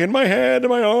neck and my head and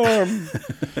my arm?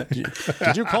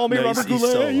 Did you call me No, Robert he's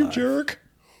still Goulet, you alive. jerk?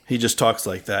 He just talks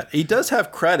like that. He does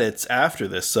have credits after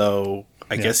this, so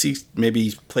I guess he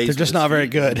maybe plays. They're just with not his very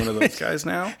feet. He's good. one of those guys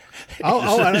now. And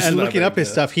not looking very up his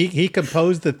good. stuff, he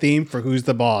composed the theme for Who's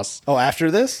the Boss. Oh,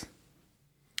 after this?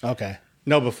 Okay.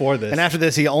 No, before this. And after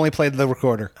this, he only played the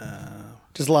recorder.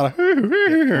 Just a lot of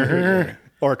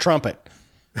or a trumpet.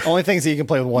 Only things that you can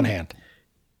play with one hand.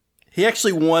 He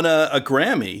actually won a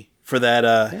Grammy for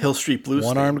that Hill Street Blues.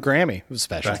 One-armed Grammy. It was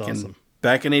special.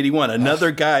 back in '81.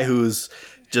 Another guy who's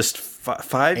just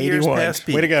 5 years 81. past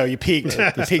peak. Way to go. You peaked.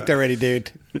 You peaked already,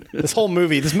 dude. This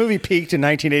movie peaked in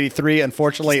 1983.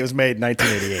 Unfortunately, it was made in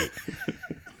 1988.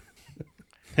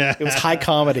 It was high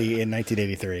comedy in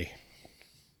 1983.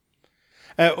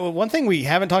 One thing we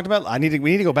haven't talked about, we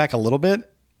need to go back a little bit.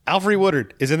 Alfre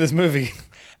Woodard is in this movie,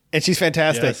 and she's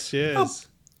fantastic. Yes, she is.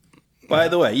 By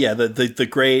the way, yeah, the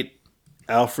great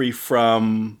Alfre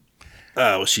from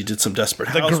she did some Desperate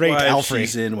Housewives. Great Alfre.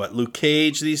 She's in Luke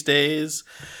Cage these days.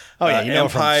 Oh yeah, you know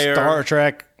Empire, from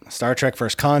Star Trek: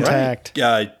 First Contact.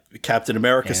 Right. Captain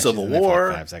America: Yeah, Civil she's in that for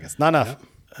War. 5 seconds. Not enough.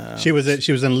 She was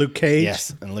in Luke Cage.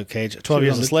 Yes, and Luke Cage. 12 She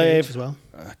Years was a on Luke Slave. Cage as well.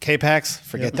 K-Pax.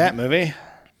 Forget that movie.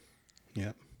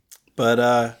 Yeah. But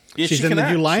yeah, She's she in can the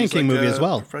act. new Lion She's King like movie a as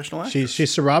well. Professional actress.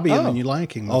 She's Sarabi in the new Lion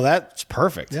King movie. Oh, that's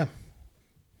perfect. Yeah.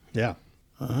 Yeah.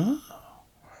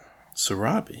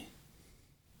 Sarabi.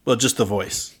 Well, just the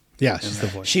voice. Yeah, she's the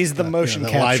voice. She's the motion the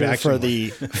live capture action for one. the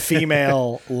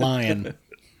female lion.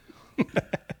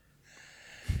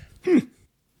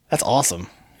 That's awesome.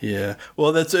 Yeah.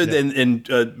 Well, that's and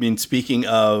I mean, speaking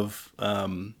of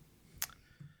Alfre,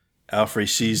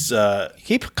 she's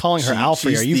Keep calling her Alfre.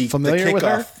 she's Are you the familiar with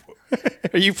her? kickoff.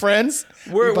 Are you friends?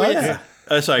 We're You buds? yeah.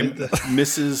 Sorry,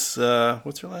 Mrs.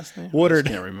 What's her last name? Woodard.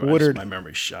 I can't remember. Woodard. My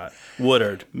memory's shot.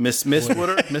 Woodard. Miss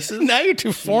Woodard. Mrs. Now you're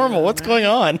too formal. What's going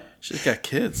on? She's got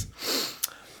kids.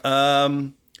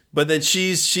 But then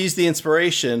she's the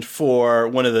inspiration for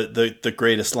one of the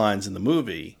greatest lines in the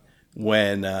movie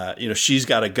when she's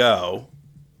got to go,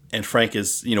 and Frank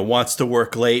is wants to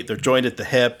work late. They're joined at the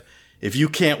hip. If you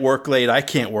can't work late, I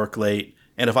can't work late,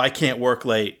 and if I can't work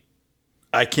late,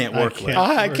 I can't work late.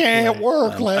 I can't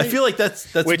work late. I feel like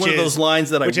that's one of those lines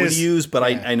that I would use, but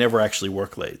I never actually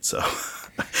work late, so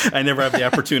I never have the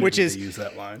opportunity to use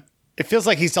that line. It feels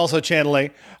like he's also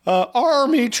channeling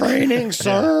army training,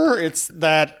 sir. It's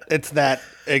that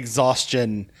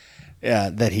exhaustion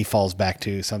that he falls back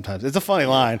to sometimes. It's a funny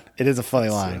line. It is a funny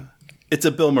line. It's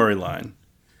a Bill Murray line.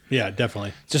 Yeah,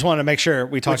 definitely. Just wanted to make sure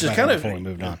we talked about it before we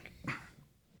moved on.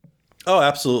 Oh,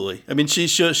 absolutely. I mean,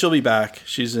 she'll be back.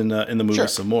 She's in the movie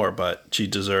some more, but she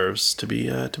deserves to be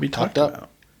talked about.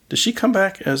 Does she come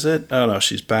back as it? Oh no,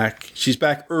 she's back. She's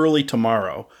back early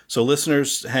tomorrow. So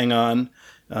listeners, hang on.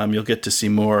 You'll get to see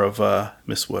more of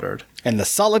Miss Woodard And the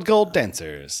Solid Gold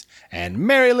Dancers and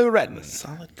Mary Lou Retton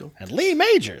Solid Gold and Lee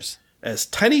Majors as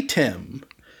Tiny Tim.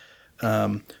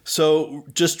 So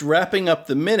just wrapping up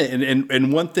the minute,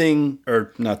 and one thing,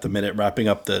 or not the minute, wrapping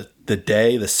up the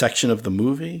day, the section of the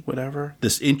movie, whatever.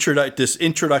 This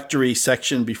introductory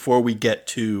section before we get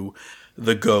to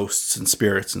the ghosts and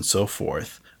spirits and so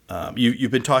forth.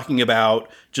 You've been talking about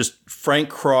just Frank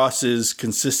Cross's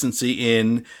consistency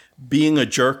in being a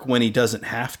jerk when he doesn't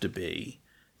have to be,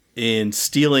 in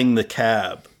stealing the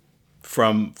cab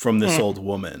from this old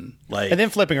woman, and then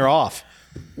flipping her off,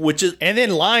 and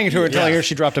then lying to her, telling her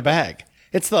she dropped a bag.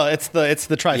 It's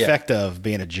the trifecta of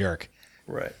being a jerk.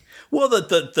 Right. Well,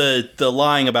 the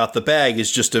lying about the bag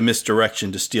is just a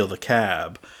misdirection to steal the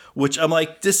cab, which I'm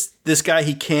like, this guy,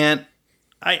 he can't.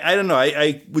 I don't know.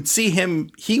 I would see him.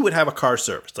 He would have a car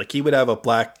service, like he would have a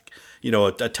black,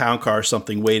 a town car or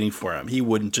something waiting for him. He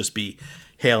wouldn't just be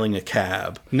hailing a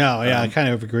cab. No, yeah, I kind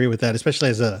of agree with that, especially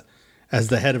as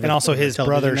the head of. And also, his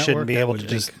brother shouldn't be able to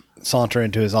just saunter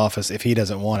into his office if he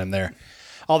doesn't want him there.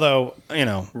 Although,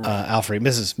 Alfre,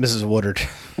 Mrs. Woodard,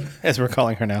 as we're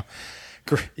calling her now,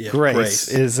 Grace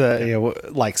is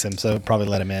likes him, so probably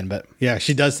let him in. But yeah,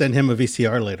 she does send him a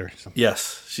VCR later. So.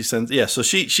 Yes, she sends. Yeah, so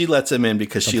she lets him in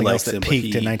because she likes him.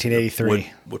 Peaked in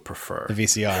 1983. Would prefer the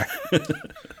VCR,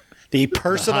 the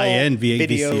personal high-end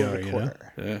video VCR,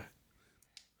 recorder. Yeah.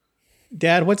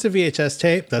 Dad, what's a VHS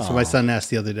tape? That's what my son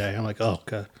asked the other day. I'm like, oh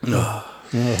god.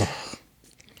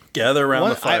 Gather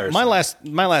around the fire. My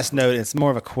last note. It's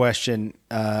more of a question,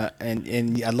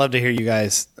 and I'd love to hear you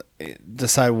guys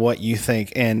decide what you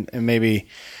think, and maybe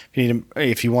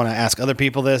if you want to ask other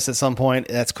people this at some point,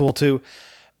 that's cool too.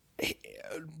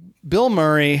 Bill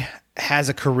Murray has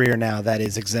a career now that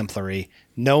is exemplary.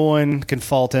 No one can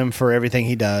fault him for everything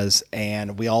he does,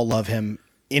 and we all love him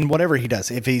in whatever he does.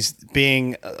 If he's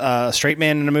being a straight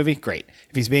man in a movie, great.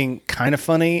 If he's being kind of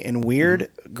funny and weird,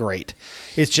 great.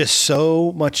 It's just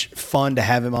so much fun to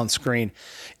have him on screen.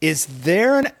 Is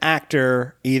there an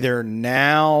actor either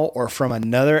now or from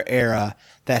another era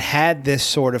that had this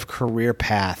sort of career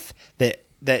path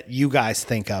that you guys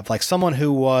think of? Like someone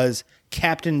who was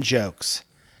Captain Jokes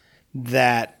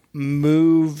that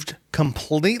moved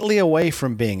completely away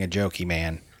from being a jokey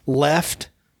man, left,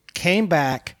 came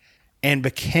back, and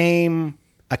became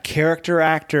a character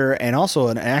actor and also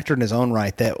an actor in his own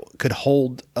right that could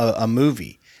hold a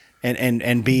movie.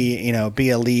 and be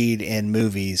a lead in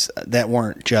movies that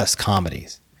weren't just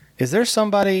comedies. Is there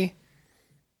somebody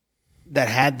that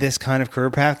had this kind of career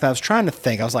path? I was trying to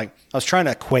think. I was trying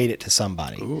to equate it to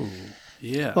somebody. Ooh,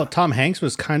 yeah. Well, Tom Hanks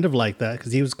was kind of like that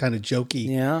because he was kind of jokey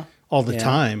Yeah. all the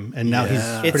time, and now he's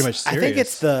pretty much serious. I think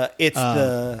it's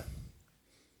the.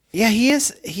 Yeah, he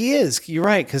is. You're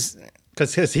right, because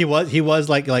he was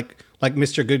like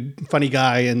Mr. Good Funny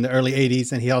Guy in the early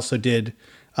 '80s, and he also did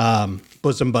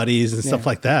Bosom Buddies and stuff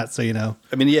like that. So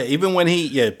I mean, yeah, even when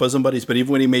Bosom Buddies, but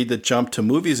even when he made the jump to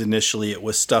movies initially, it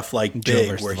was stuff like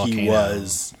Big, where he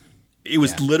was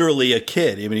literally a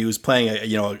kid. I mean, he was playing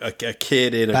a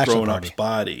kid in a Bachelor grown-up's Party.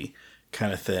 body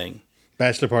kind of thing.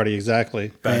 Bachelor Party,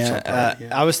 exactly. Bachelor Party.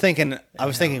 I was thinking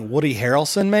Woody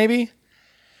Harrelson maybe.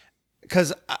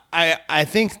 Because I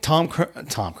think Tom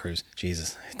Cruise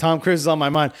is on my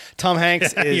mind. Tom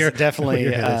Hanks is definitely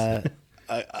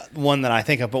one that I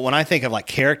think of. But when I think of like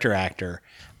character actor,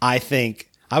 I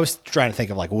was trying to think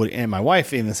of like Woody, and my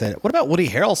wife even said, "What about Woody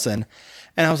Harrelson?"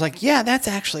 And I was like, "Yeah, that's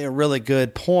actually a really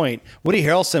good point." Woody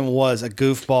Harrelson was a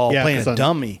goofball playing a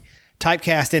dummy,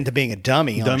 typecast into being a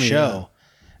dummy on a show,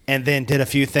 and then did a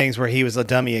few things where he was a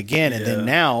dummy again, and then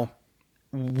now.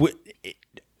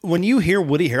 When you hear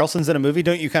Woody Harrelson's in a movie,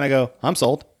 don't you kind of go, I'm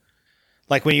sold?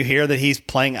 Like when you hear that he's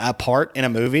playing a part in a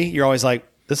movie, you're always like,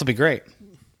 this will be great.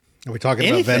 Are we talking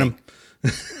about Venom?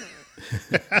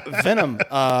 Venom.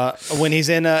 When he's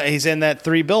in that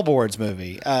 3 Billboards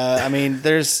movie. I mean,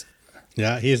 there's.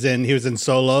 Yeah, he was in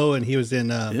Solo, and he was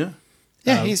in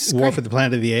he's War great. for the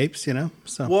Planet of the Apes.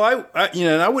 So Well,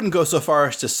 I wouldn't go so far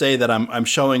as to say that I'm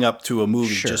showing up to a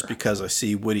movie just because I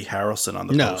see Woody Harrelson on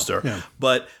the poster. No.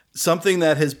 But something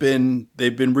that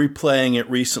they've been replaying it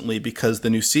recently because the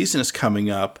new season is coming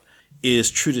up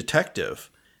is True Detective.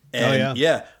 And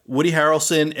Woody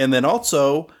Harrelson, and then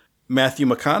also Matthew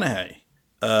McConaughey,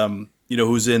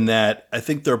 who's in that. I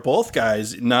think they're both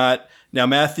guys. Now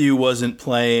Matthew wasn't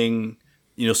playing,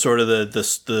 sort of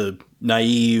the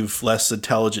naive, less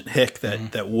intelligent hick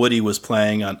that Woody was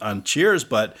playing on Cheers,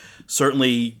 but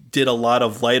certainly did a lot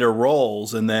of lighter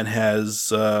roles, and then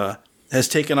has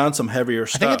taken on some heavier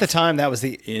stuff. I think at the time that was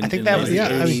the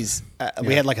 80s.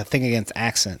 We had like a thing against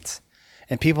accents,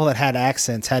 and people that had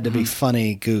accents had to be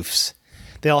funny goofs.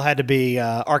 They all had to be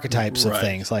archetypes of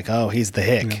things, like, oh, he's the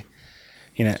hick.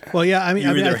 Well, yeah, I mean,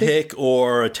 you're either I think, hick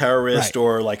or a terrorist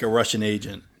or like a Russian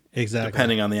agent, exactly,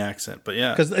 depending on the accent. But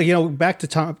yeah, because back to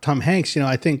Tom Hanks,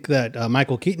 I think that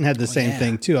Michael Keaton had the same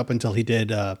thing too up until he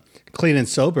did Clean and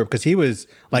Sober, because he was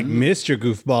like Mr.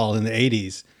 Goofball in the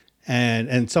 '80s.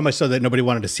 And so much so that nobody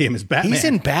wanted to see him as Batman. He's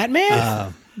in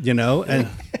Batman? And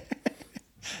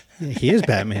he is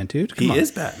Batman, dude. He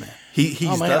is Batman. He's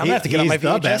I'm going to have to get on my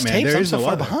VHS Batman. tapes. There I'm is so no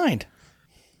far other. behind.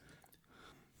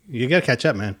 You got to catch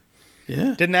up, man.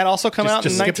 Yeah. Didn't that also come out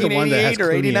in just skip to the one that has 1988 or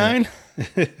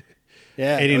Clooney 89?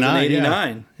 Yeah. 89.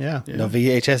 89. Yeah. No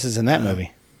VHS is in that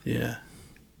movie. Yeah.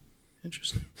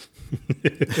 Interesting.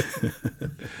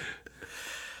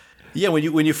 Yeah,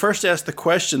 when you first asked the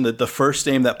question, that the first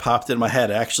name that popped in my head,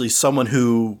 actually someone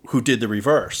who did the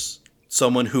reverse,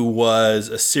 someone who was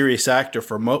a serious actor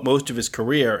for most of his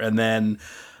career, and then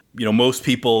most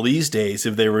people these days,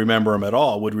 if they remember him at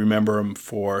all, would remember him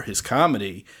for his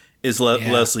comedy, is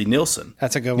Leslie Nielsen.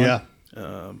 That's a good one.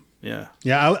 Yeah.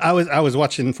 I was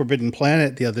watching Forbidden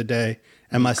Planet the other day,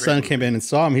 and my son came in and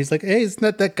saw him. He's like, "Hey,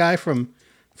 isn't that guy from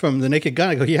The Naked Gun?"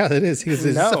 I go, "Yeah, that is." He goes,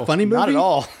 "Is this a funny movie?" Not at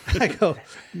all. I go,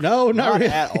 "No, not really."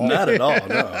 At all. Not at all,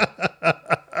 no.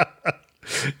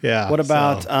 Yeah. What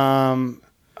about I'm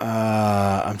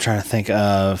trying to think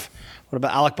of, what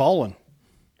about Alec Baldwin?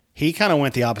 He kind of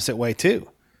went the opposite way too.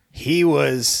 He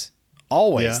was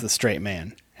always the straight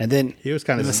man, and then He was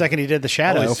kind of the second he did The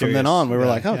Shadow, always from then serious. on we were Yeah,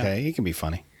 like, okay, he can be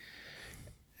funny.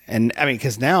 And I mean,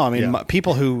 because now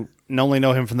people who only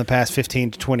know him from the past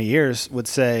 15 to 20 years would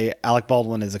say Alec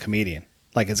Baldwin is a comedian,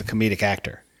 like as a comedic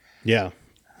actor. Yeah.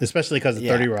 Especially because of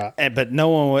 30 Rock. But no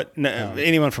one would,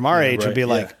 anyone from our age would be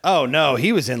like, oh no,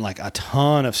 he was in like a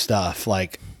ton of stuff.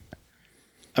 Like,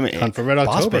 I mean, Hunt for Red Boss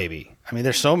October. Baby. I mean,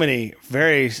 there's so many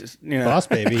very, Boss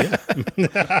Baby. Yeah.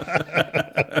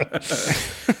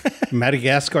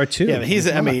 Madagascar too. Yeah, but he's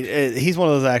one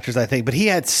of those actors, I think. But he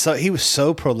was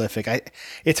so prolific.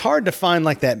 It's hard to find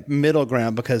like that middle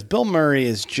ground, because Bill Murray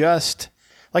is just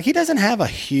like, he doesn't have a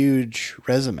huge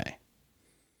resume.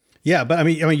 Yeah, but I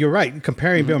mean, you're right.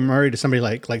 Comparing Bill Murray to somebody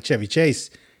like Chevy Chase,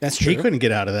 That's he true. couldn't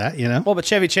get out of that. Well, but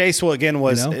Chevy Chase, was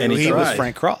And he he was tried.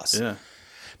 Frank Cross. Yeah.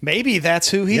 Maybe that's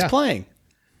who he's Yeah. playing.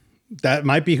 That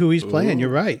might be who he's playing. You're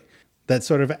right. That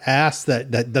sort of ass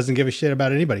that doesn't give a shit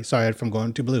about anybody. Sorry if I'm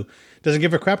going too blue. Doesn't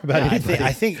give a crap about anybody.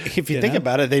 I think if you think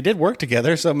about it, they did work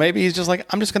together. So maybe he's just like,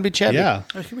 I'm just going to be Chevy. Yeah.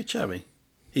 It could be Chevy.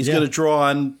 He's going to draw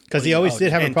on Because he always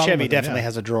did have a And problem Chevy with him, definitely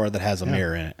has a drawer that has a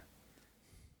mirror in it.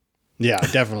 Yeah,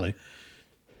 definitely.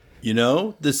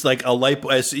 This like a light.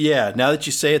 Yeah. Now that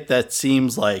you say it, that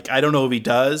seems like, I don't know if he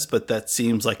does, but that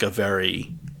seems like a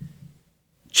very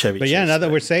Chevy. But yeah, Chase now that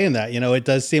thing. we're saying that, it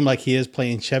does seem like he is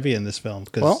playing Chevy in this film.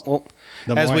 Well,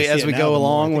 the as more I see we it now, go the more I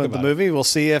along think with the about it. movie, we'll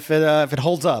see if it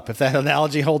holds up. If that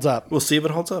analogy holds up. We'll see if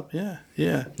it holds up. Yeah.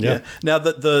 Now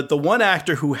the one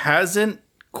actor who hasn't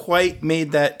quite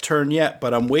made that turn yet,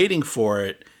 but I'm waiting for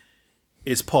it,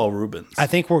 is Paul Rubens. I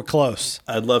think we're close.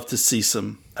 I'd love to see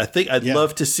some. I'd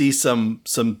love to see some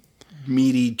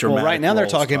meaty dramatic. Well, right now they're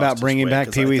roles talking tossed about his bringing way, back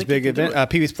 'cause I Pee Wee's think he Big can do Adventure, it.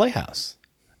 Pee Wee's Playhouse,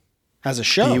 as a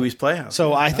show. Pee Wee's Playhouse.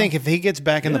 So I think if he gets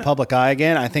back in the public eye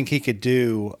again, I think he could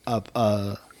do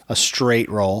a straight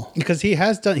role. Because he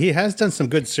has done some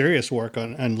good serious work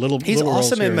on little. He's little roles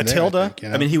awesome in here and there, Matilda. I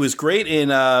think, I mean, he was great in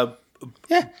Buffy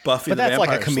but the that's like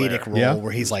a Vampire comedic Slayer. role Yeah.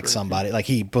 where he's like somebody, like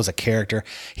he was a character.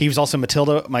 He was also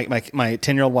Matilda. My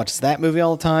 10-year-old watches that movie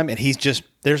all the time, and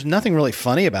there's nothing really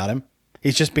funny about him.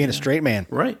 He's just being a straight man.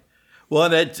 Right.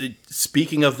 Well,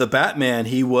 speaking of the Batman,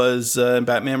 he was in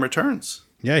Batman Returns.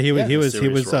 Yeah, he was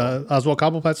serious role. Oswald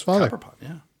Cobblepot's father. Copperpot,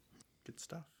 yeah, good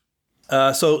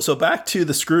stuff. So back to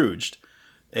the Scrooged,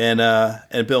 and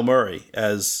Bill Murray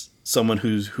as someone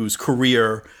whose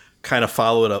career kind of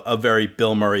followed a very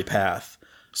Bill Murray path.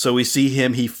 So we see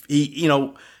him. He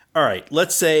all right.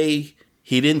 Let's say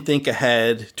he didn't think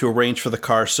ahead to arrange for the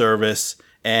car service,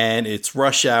 and it's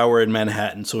rush hour in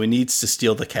Manhattan, so he needs to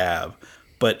steal the cab.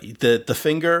 But the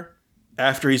finger,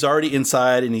 after he's already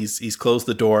inside and he's closed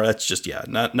the door, that's just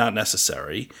not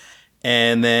necessary.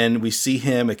 And then we see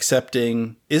him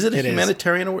accepting. Is it a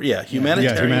humanitarian award? Yeah,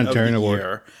 humanitarian of the award.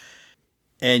 year.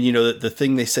 And the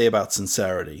thing they say about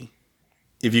sincerity,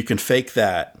 if you can fake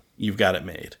that, you've got it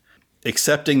made.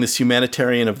 Accepting this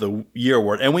humanitarian of the year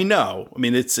award, and we know. I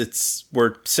mean,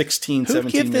 we're 16, Who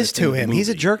 17 give this minutes to into the him? He's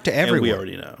a movie, jerk to and everyone. we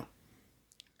already know.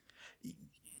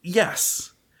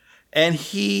 Yes. And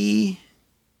he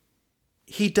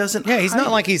doesn't. Yeah, he's hide not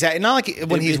it. like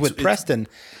when he's with Preston.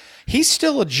 He's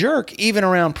still a jerk even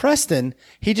around Preston.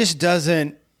 He just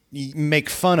doesn't make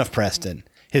fun of Preston,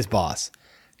 his boss.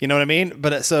 You know what I mean?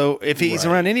 But so if he's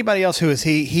around anybody else who is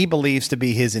he believes to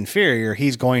be his inferior,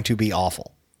 he's going to be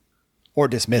awful or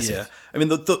dismissive. Yeah, I mean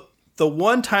the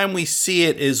one time we see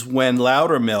it is when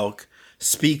Loudermilk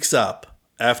speaks up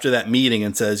after that meeting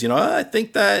and says, I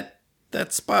think that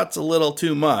spot's a little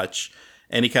too much,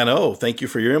 and he kind of, thank you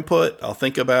for your input, I'll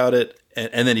think about it,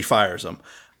 and then he fires him.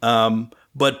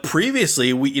 But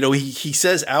previously, he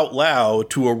says out loud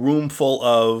to a room full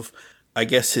of, I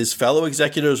guess, his fellow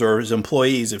executives or his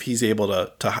employees, if he's able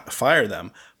to fire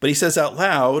them. But he says out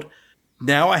loud,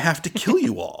 now I have to kill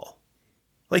you all.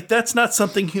 Like, that's not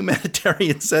something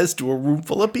humanitarian says to a room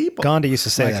full of people. Gandhi used to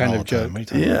say My that kind all of the time. joke. What are you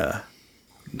talking about? Yeah.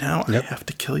 Now I have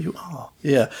to kill you all.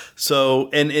 Yeah. So,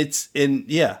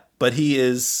 but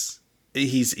he's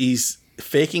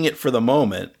faking it for the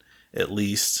moment, at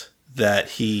least, that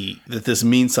this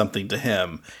means something to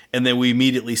him. And then we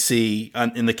immediately see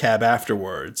in the cab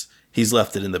afterwards, he's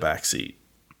left it in the back seat.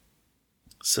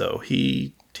 So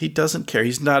he doesn't care.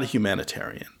 He's not a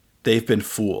humanitarian. They've been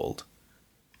fooled.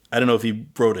 I don't know if he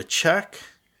wrote a check.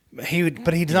 But he's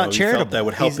not he felt charitable. that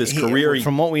would help his career.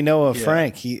 From what we know of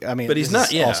Frank, But he's this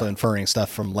not- is also inferring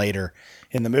stuff from later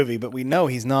in the movie. But we know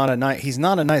he's not a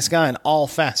nice guy in all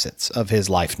facets of his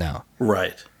life now.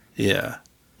 Right. Yeah.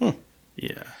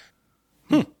 Yeah.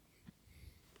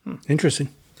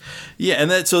 Interesting. Yeah,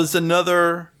 and so it's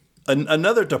another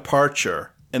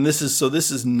departure, and this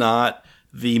is not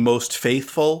the most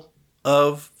faithful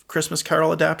of Christmas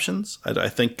Carol adaptions. I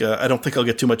don't think I'll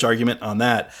get too much argument on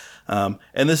that.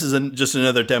 And this is just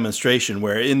another demonstration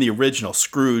where in the original,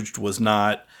 Scrooged was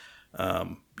not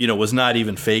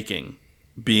even faking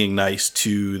being nice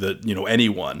to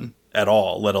anyone at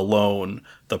all, let alone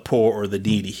the poor or the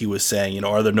needy. He was saying,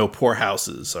 are there no poor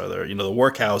houses? Are there, the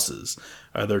workhouses?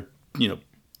 Are there,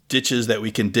 ditches that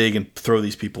we can dig and throw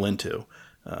these people into?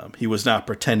 He was not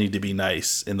pretending to be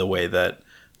nice in the way that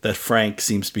Frank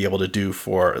seems to be able to do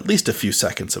for at least a few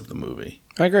seconds of the movie.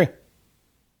 I agree.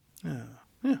 Yeah.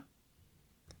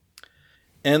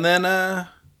 And then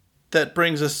that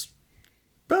brings us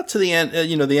about to the end.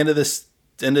 The end of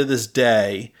this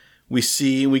day.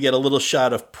 We get a little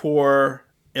shot of poor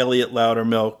Elliot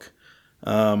Loudermilk.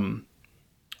 My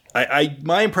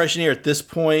impression here at this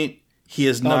point, he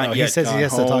is not yet. He says he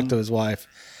has gone to talk home. to his wife.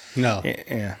 No.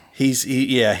 Yeah.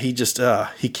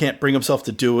 He can't bring himself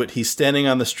to do it. He's standing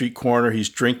on the street corner. He's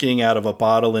drinking out of a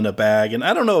bottle in a bag. And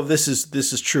I don't know if this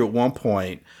is true at one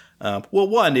point.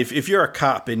 One, if you're a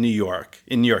cop in New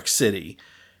York City,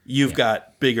 you've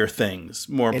got bigger things,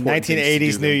 more important in 1980s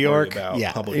things to do New than worry York. about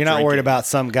Yeah, public you're not worried drinking. about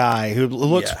some guy who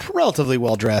looks relatively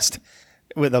well dressed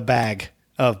with a bag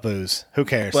of booze. Who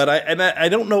cares? But I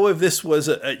don't know if this was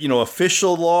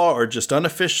official law or just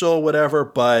unofficial, whatever.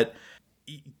 But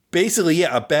basically,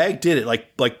 a bag did it.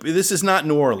 Like this is not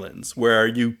New Orleans where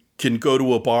you can go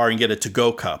to a bar and get a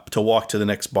to-go cup to walk to the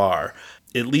next bar.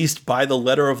 At least by the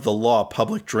letter of the law,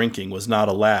 public drinking was not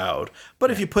allowed.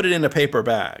 But if you put it in a paper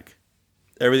bag,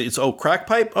 it's crack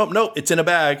pipe. Oh no, it's in a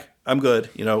bag. I'm good.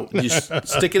 You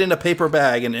stick it in a paper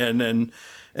bag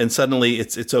and suddenly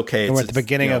it's okay. We're at the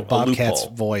beginning of Bobcat's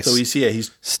voice. So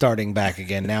he's starting back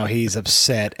again. Now he's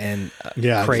upset and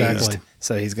crazed. Exactly.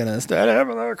 So he's gonna start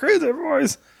having that crazy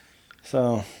voice.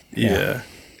 So yeah.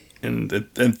 And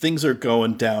things are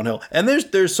going downhill. And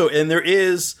there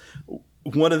is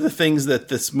one of the things that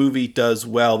this movie does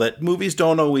well that movies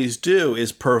don't always do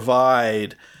is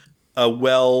provide a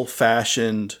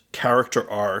well-fashioned character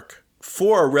arc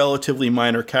for a relatively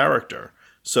minor character.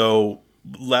 So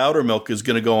Loudermilk is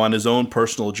going to go on his own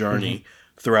personal journey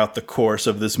throughout the course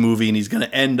of this movie, and he's going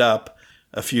to end up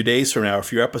a few days from now, a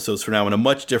few episodes from now, in a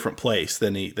much different place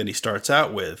than he starts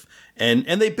out with. And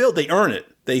they earn it.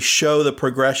 They show the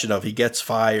progression of he gets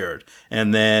fired,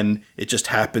 and then it just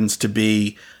happens to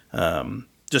be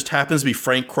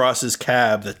Frank Cross's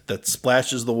cab that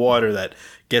splashes the water that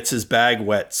gets his bag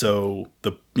wet. So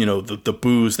the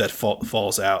booze that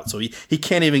falls out. So he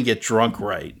can't even get drunk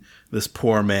right. This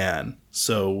poor man.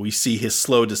 So we see his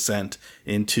slow descent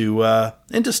into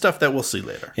stuff that we'll see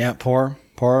later. yeah, poor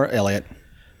Elliot.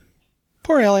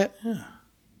 Poor Elliot. Yeah,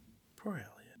 poor Elliot.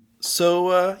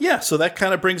 So so that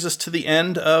kind of brings us to the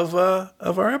end of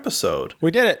our episode.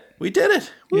 We did it. We did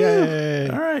it. Woo. Yay.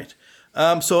 All right.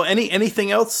 So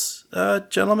anything else,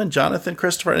 gentlemen, Jonathan,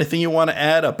 Christopher, anything you want to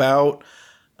add about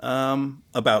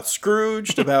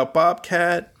Scrooged, about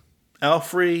Bobcat,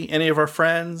 Alfre, any of our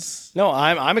friends? No,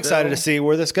 I'm excited to see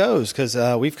where this goes because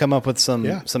we've come up with some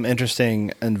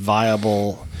interesting and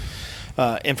viable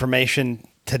information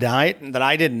tonight that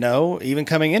I didn't know even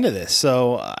coming into this.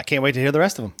 So I can't wait to hear the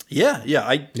rest of them. Yeah.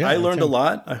 I learned a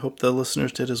lot. I hope the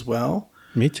listeners did as well.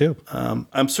 Me too.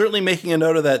 I'm certainly making a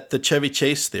note of the Chevy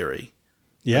Chase theory.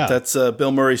 Yeah. That's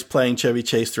Bill Murray's playing Chevy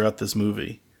Chase throughout this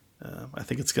movie. I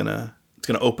think it's gonna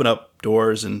open up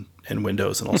doors and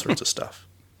windows and all sorts of stuff.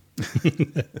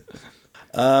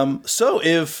 So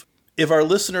if our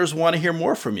listeners want to hear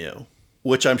more from you,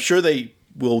 which I'm sure they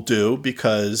will do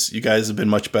because you guys have been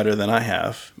much better than I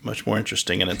have, much more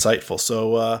interesting and insightful.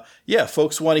 So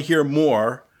folks want to hear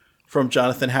more from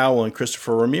Jonathan Howell and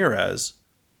Christopher Ramirez.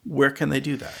 Where can they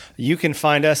do that? You can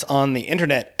find us on the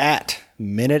internet at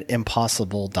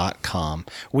minuteimpossible.com.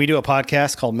 We do a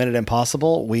podcast called Minute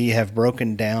Impossible. We have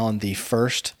broken down the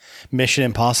first Mission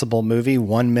Impossible movie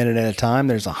 1 minute at a time.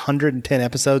 There's 110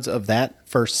 episodes of that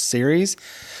first series.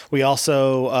 We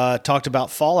also talked about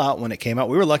Fallout when it came out.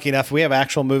 We were lucky enough. We have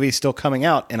actual movies still coming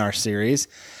out in our series.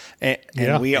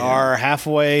 And we are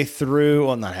halfway through.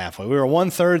 Well, not halfway. We were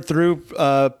 1/3 through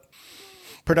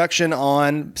production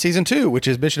on season 2, which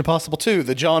is Mission Impossible 2,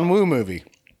 the John Woo movie.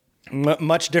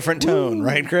 Much different tone,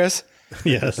 right, Chris?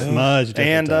 Yes, much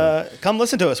different. And come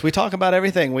listen to us. We talk about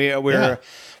everything. We have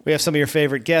some of your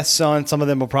favorite guests on. Some of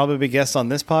them will probably be guests on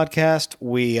this podcast.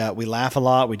 We laugh a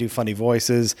lot. We do funny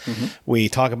voices. Mm-hmm. We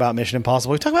talk about Mission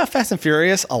Impossible. We talk about Fast and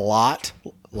Furious a lot.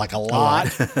 Like a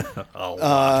lot.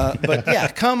 But yeah,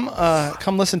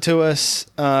 come listen to us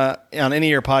on any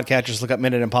of your podcasts. Just look up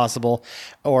Minute Impossible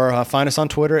or find us on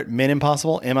Twitter at Min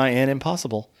Impossible, MIN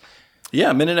Impossible.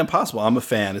 Yeah, Minute Impossible. I'm a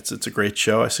fan. It's a great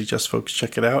show. I suggest folks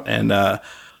check it out. And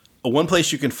one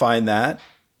place you can find that,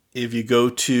 if you go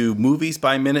to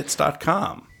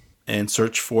moviesbyminutes.com and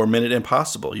search for Minute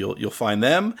Impossible, you'll find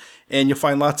them, and you'll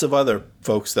find lots of other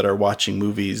folks that are watching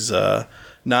movies,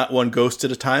 not one ghost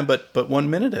at a time, but 1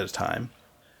 minute at a time.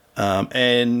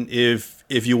 And if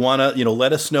you want to,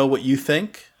 let us know what you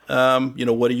think.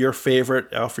 What are your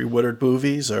favorite Alfre Woodard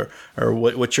movies, or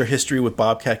what's your history with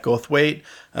Bobcat Goldthwait?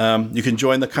 You can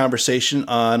join the conversation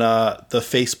on our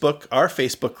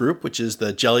Facebook group, which is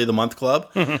the Jelly of the Month Club.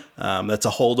 That's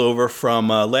a holdover from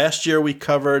last year. We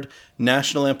covered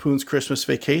National Lampoon's Christmas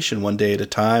Vacation 1 day at a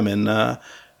time, and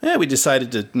we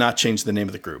decided to not change the name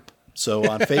of the group. So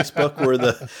on Facebook, we're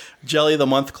the Jelly of the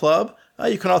Month Club.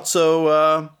 You can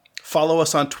also follow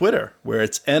us on Twitter, where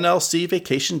it's NLC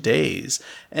Vacation Days.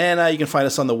 And you can find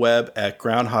us on the web at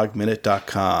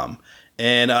groundhogminute.com.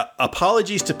 And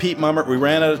apologies to Pete Mummert. We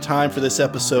ran out of time for this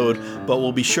episode, but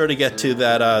we'll be sure to get to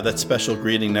that special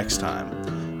greeting next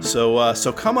time.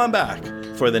 So come on back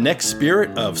for the next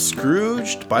spirit of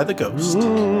Scrooged by the Ghost.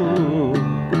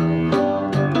 Ooh.